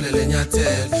pass ngisulele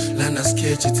nyathela. Lana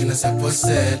sketch thina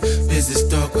siyaphosela. Busy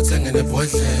stock uthenge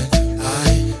nebhodlela.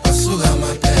 Ay, kwasuka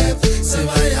amaphepha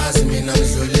sebayazi mina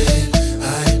ngidlulile.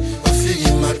 Ay, kwafika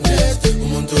imagnet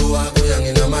umuntu wakho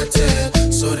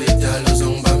uyanginamathela. Sorry dalo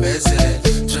uzongibambezela.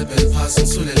 Trap and pass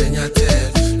ngisulele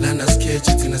nyathela. Lana sketch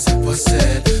thina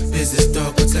siyaphosela. Busy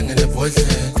stock uthenge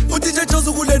nebhodlela. Utija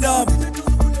Josu Kulenam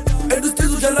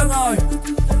Edustizu Jalangai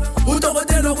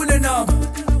Utokotelo Kulenam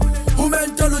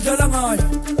Umentalo Jalangai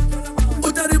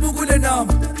Utaribu Kulenam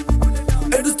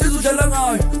Edustizu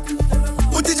Jalangai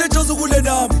Utija Josu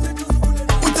Kulenam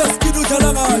Utaskidu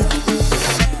Jalangai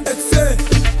Exe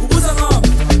Ubuzanga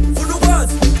Funukwas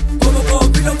Koko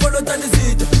Pila Kolo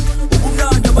Tanizito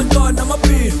Ubumnanda Bantwana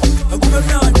Mapi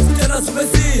Agubemnanda Stella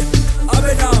Sumesi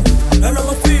Abenam Nana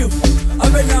Mafiu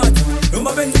Abenat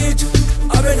Numa Benich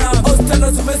Abenam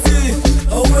Stella Sumesi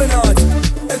Awenat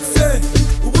Exe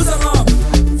Ubuzanga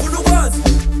Funukwas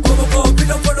Koko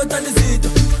Pila Kolo Tanizito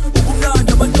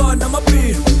Ubumnanda Bantwana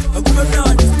Mapi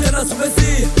Agubemnanda Stella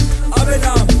Sumesi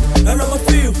Abenam Nana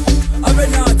Mafiu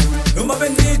Abenat Numa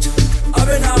Benich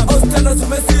Abenam Stella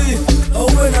Sumesi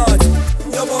Awenat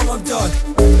Yabong I'm done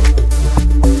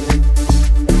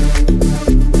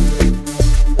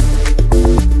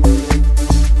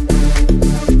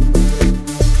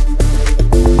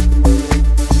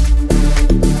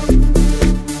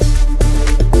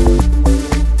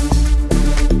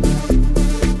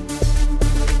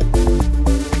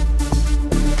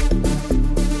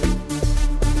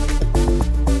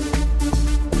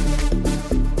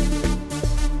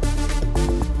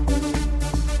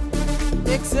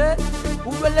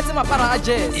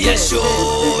Yasho,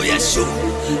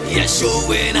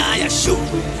 wena yasho,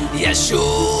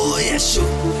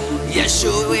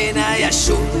 wena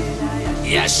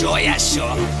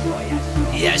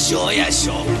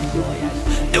yasho,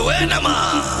 ewena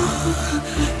ma.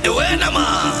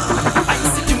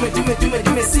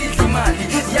 Dume sildi mali.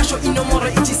 Yasho inomora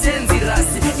ichisenzi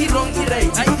rasi. Irong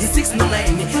right, I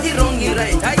 609. Irong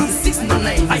right, I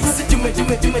 609. I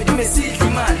dume sildi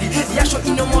mali. Yasho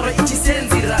inomora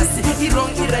ichisenzi rasi.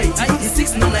 Irong right, I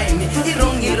 609.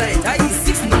 Irong right, I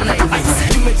 609. I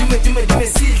dume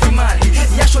sildi mali.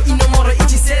 Yasho inomora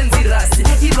ichisenzi rasi.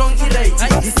 Irong right, I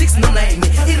 609.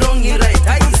 Irong right,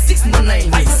 I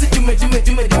 609. I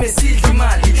dume sildi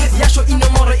mali. Yasho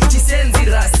inomora ichisenzi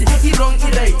rasi. Irong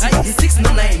right, I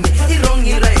 609. Irong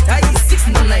right, I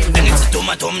 609. And it's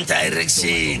Tomatom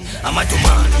direction.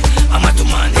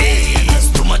 Amatuman, hey,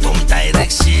 Tomatom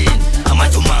direction.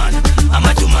 Amatuman,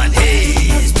 hey,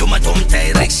 Tomatom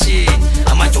direction.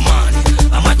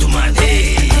 Amatuman,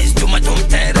 hey, Tomatom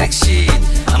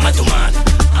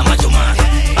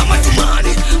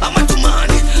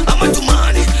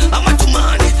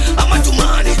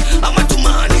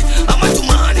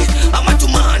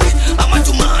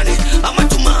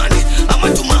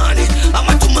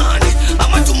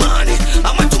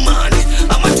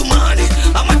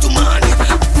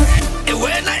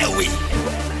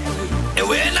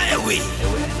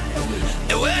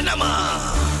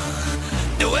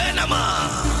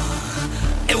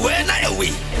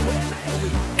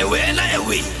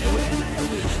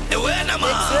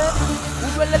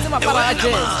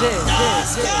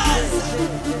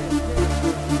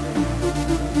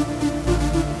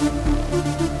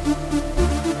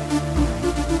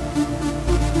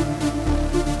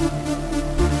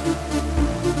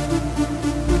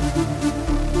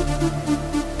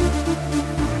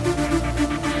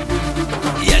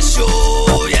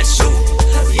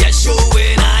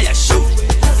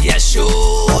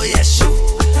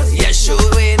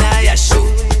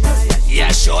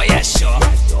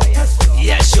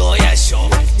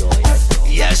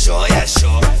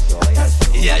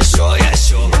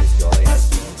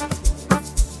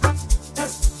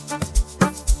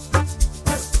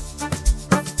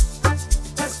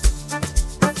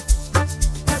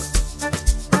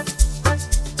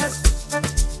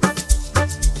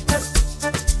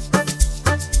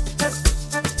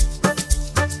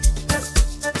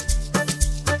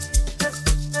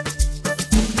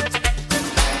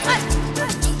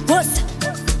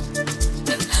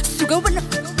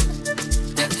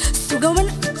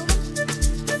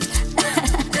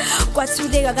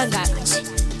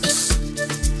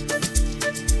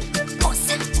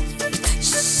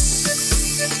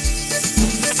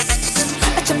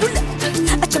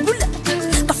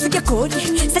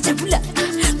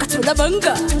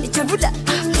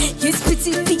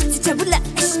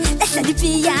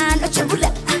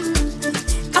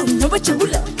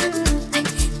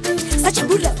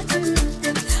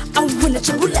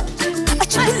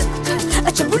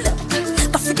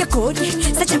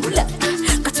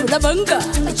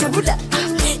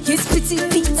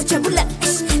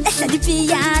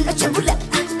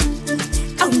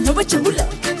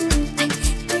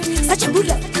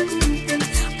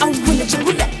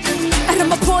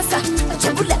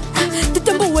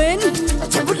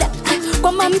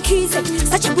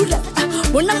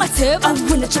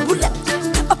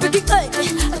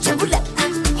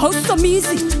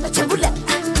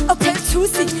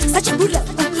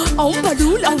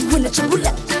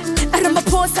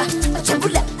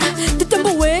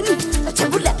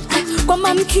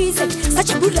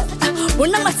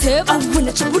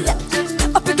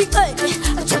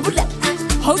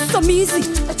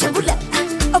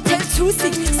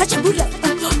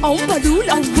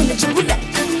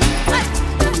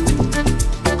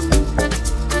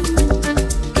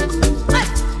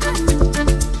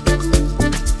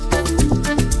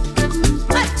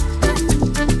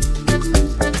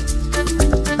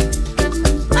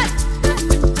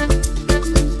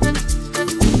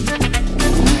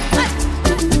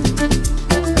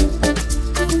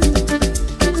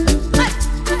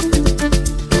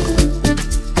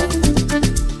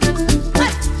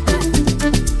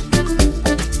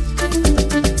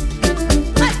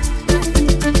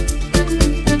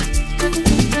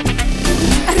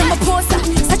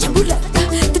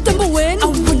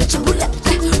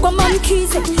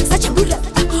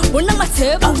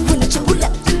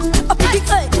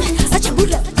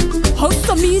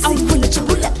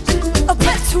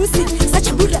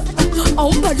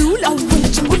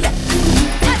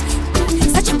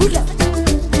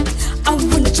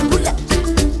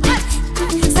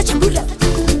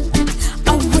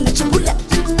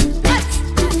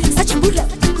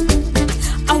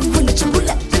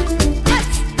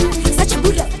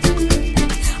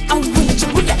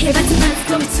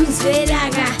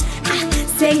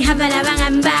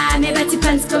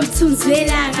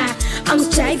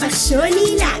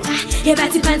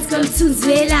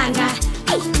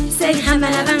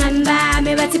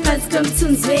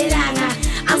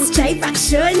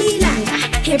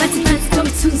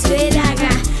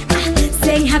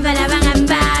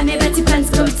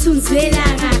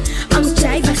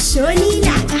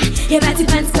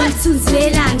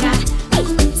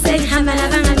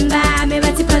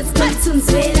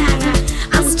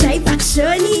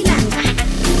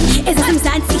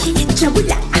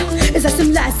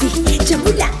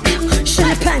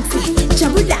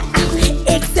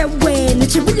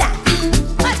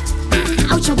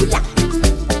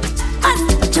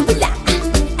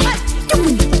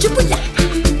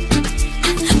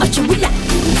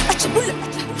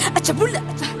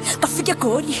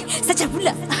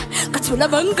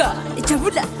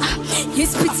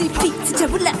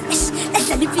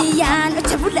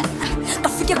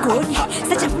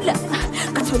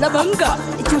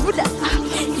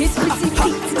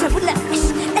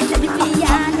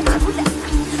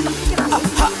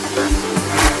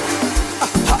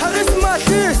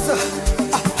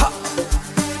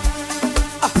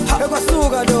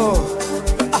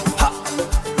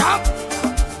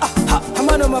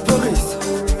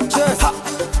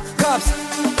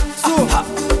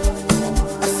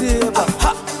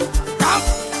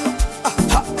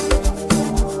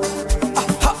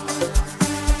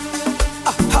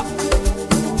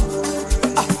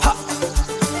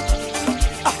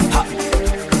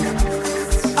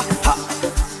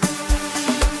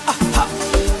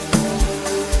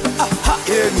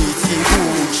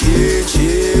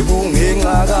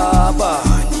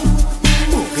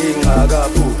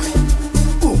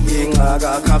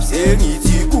Ngingaga kapse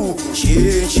ngithi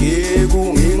kunje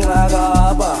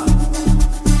kungingakaba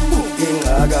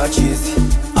Ngingaga cheese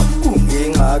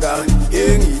kungingaka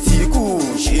engithi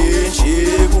kunje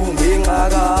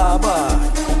kungingakaba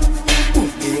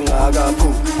Ngingaga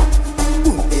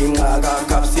kungingaka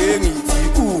kapse ngithi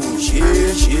kunje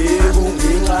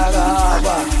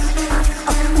kungingakaba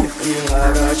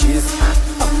Ngingaga cheese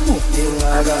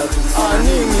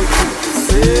aningi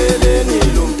seleni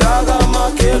lumdaka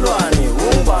makelwane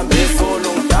ungibambe solo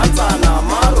ngidansa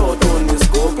namarodo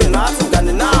niskope nathi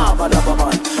ngane naba laba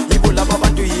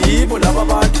bantu yibo laba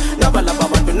bantu naba laba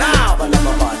bantu naba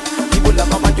laba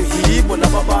bantu yibo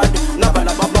laba bantu naba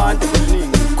laba bantu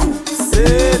ningi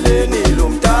seleni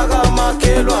lumdaka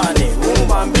makelwane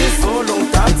ungibambe solo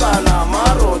ngidansa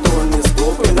namarodo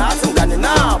niskope nathi ngane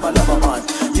naba laba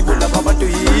bantu yibo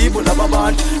laba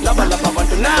bantu naba laba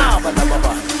bantu naba laba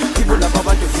bantu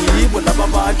yibo laba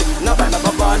bantu naba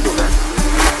laba bantu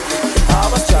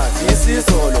abasijayivisa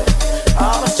izolo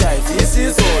abasijayivisa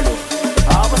izolo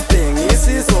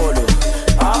abasithengisa izolo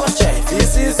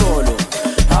abasijayivisa izolo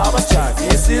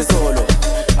abasijayivisa izolo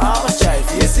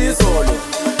abasijayivisa izolo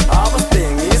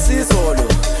abasithengisa izolo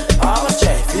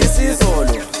abasijayivisa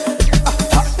izolo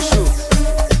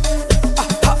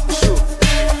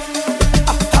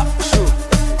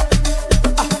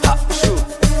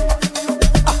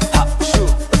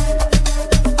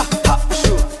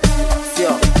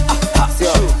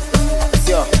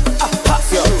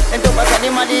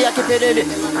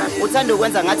uthanda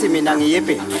ukwenza ngathi mina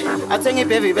ngiyibhe athenga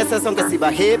ibhevi bese sonke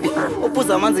siba happy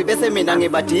uphuza amanzi bese mina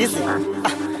ngibadizi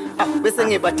bese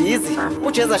ngibadizi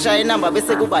ujeza shaya inamba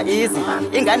bese kuba easy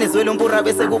ingane zwele umpura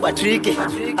bese kuba tricky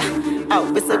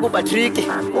bese kuba tricky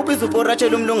ubiza upora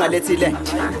tshela umlunga lethile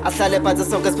ahlale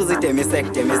phansi sonke sibuza idemisek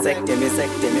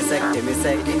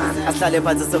ahlale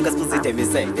phansi sonke sibuza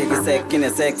idemisek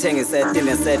inesek thengiset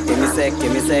ineset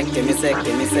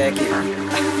demisek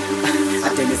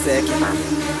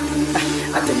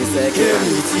Atemiseke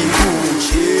ngithi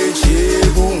kunje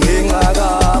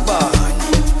kungingakaba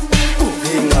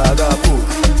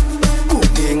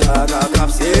kungingaka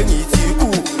kapse ngithi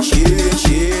kunje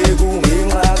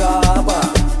kungingakaba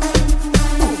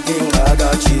kungingaka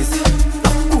cheese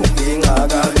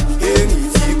kungingaka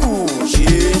ngithi kunje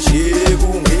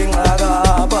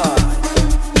kungingakaba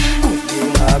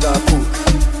kungingaka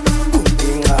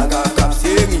kungingaka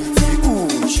kapse ngithi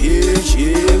kunje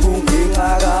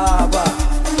kungingakaba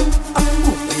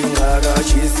kungingaka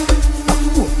cheese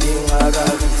kungingaka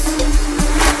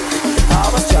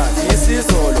abasijayivisa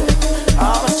izolo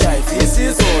abasijayivisa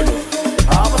izolo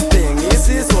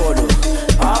abasithengisa izolo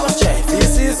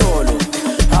abasijayivisa izolo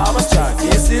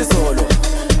abasijayivisa izolo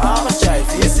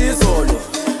abasijayivisa izolo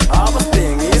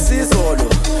abasithengisa izolo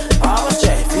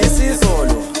abasijayivisa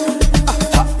izolo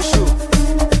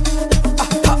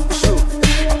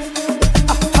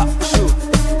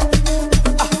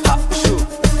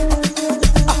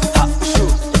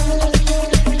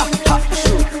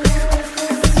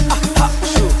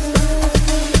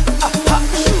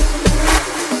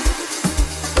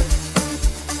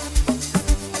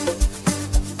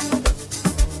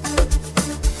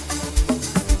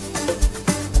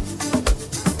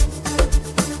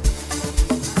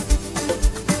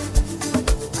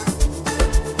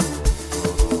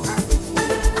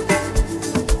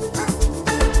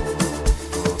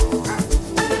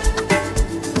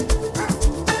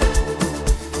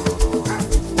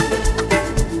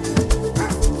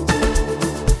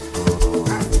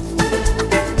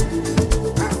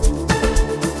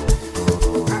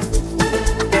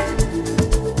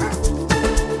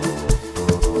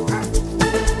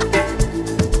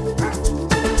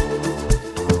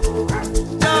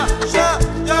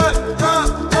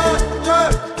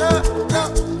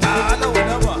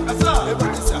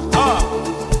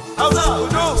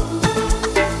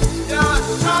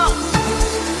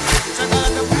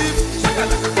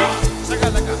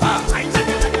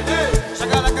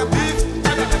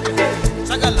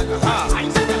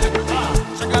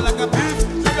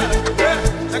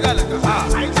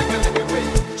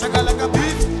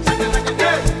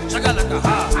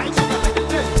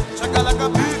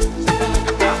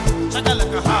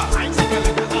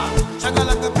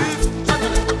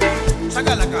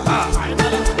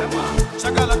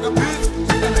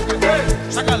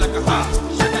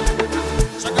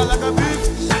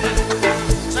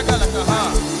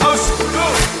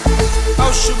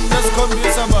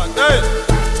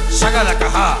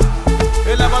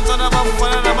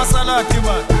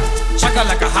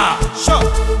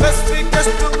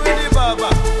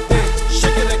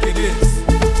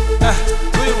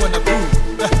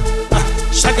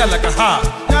Shaka like a ha.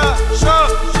 Yeah,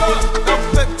 sure.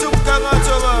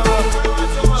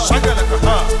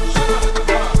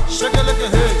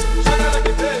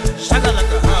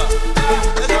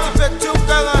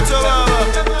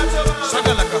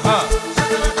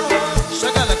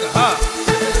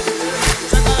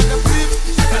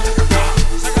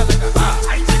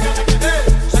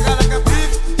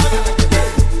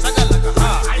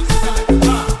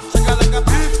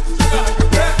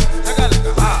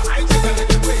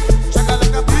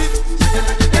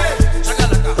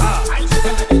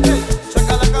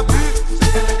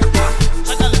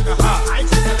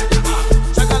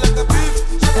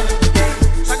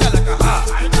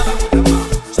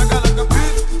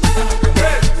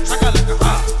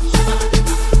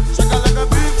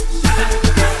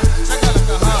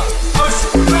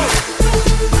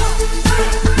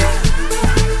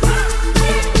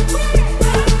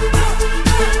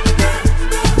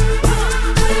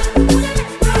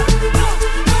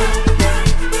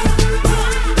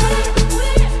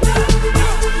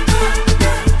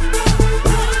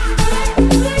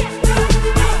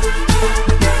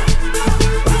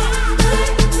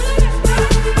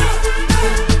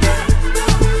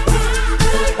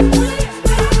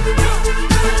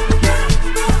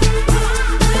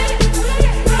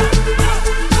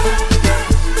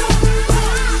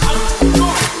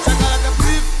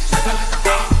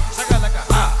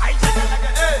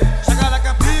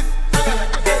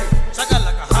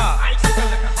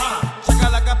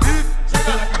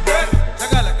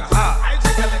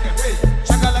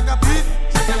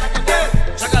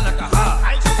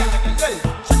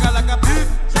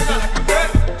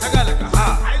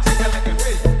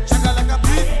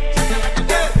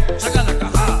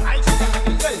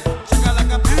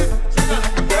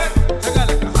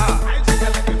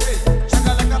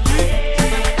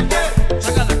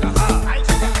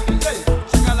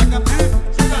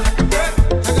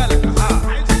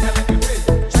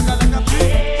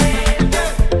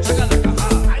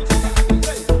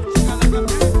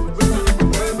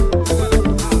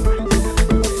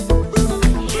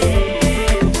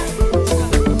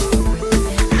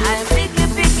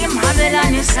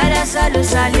 sala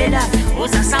usalela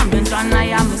uzasamba intwana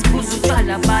yami sibuza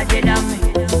utshwala bade lami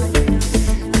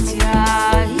athi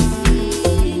hayi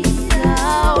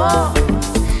yawo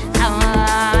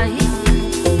hayi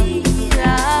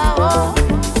yawo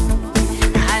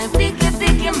hayi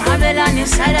piki mhabelani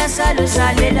sala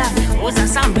usalela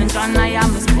uzasamba intwana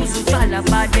yami sibuza utshwala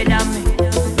bade lami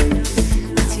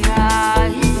athi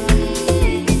hayi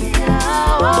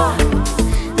yawo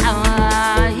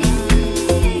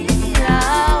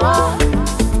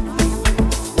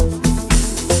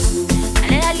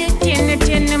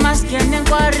Maskene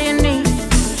kwarini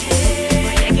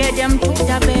Yegede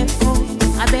Mthuda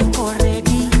abeko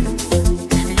ready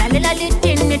Lalela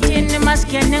litini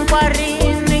maskene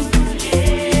kwarini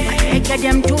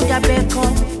Yegede Mthuda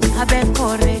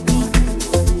abeko ready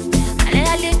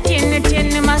Lalela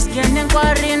litini maskene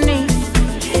kwarini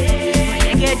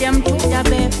Yegede Mthuda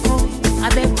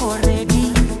abeko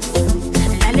ready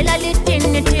Lalela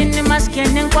litini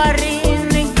maskene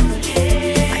kwarini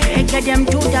Yegede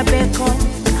Mthuda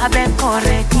abeko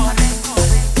ready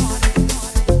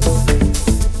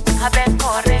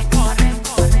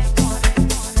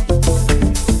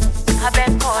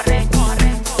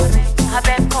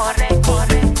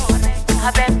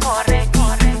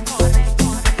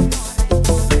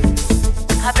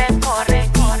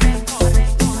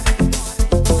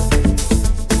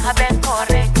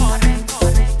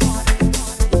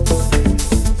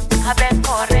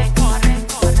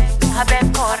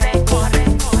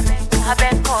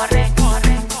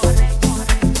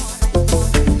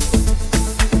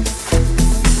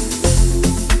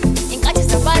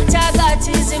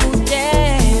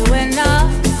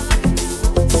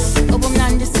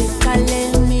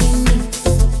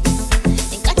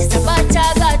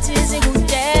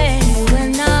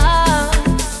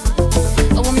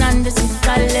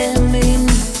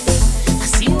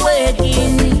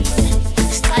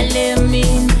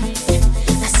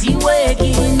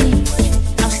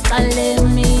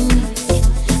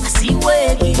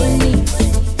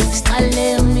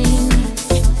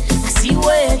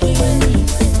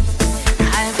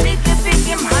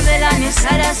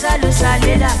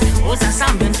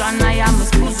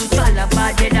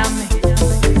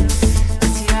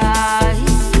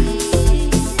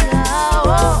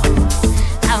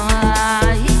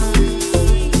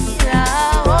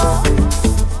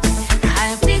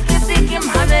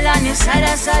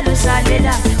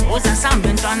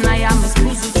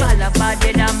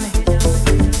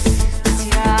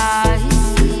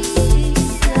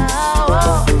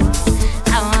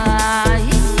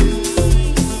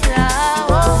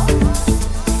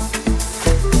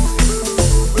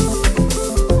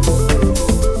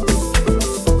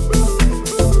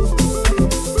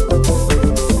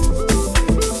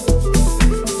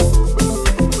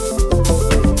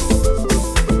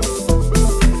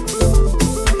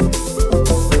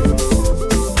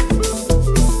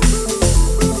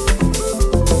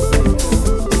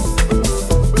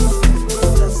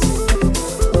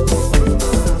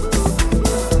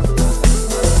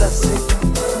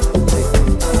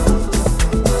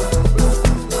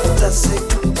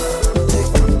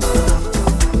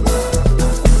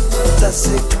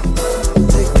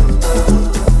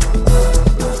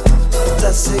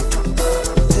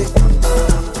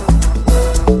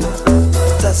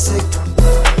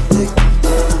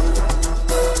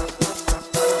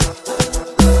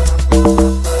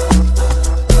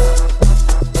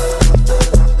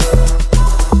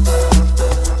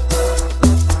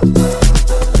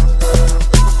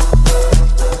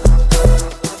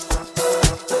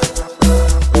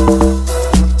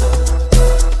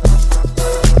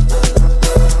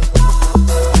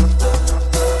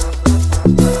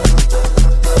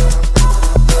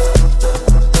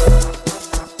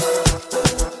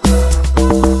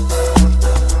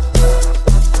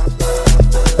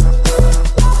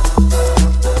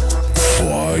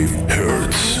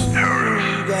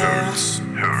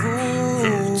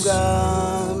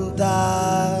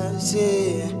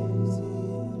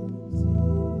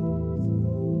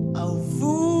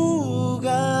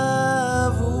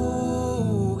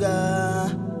Vuga,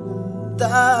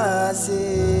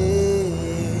 dase.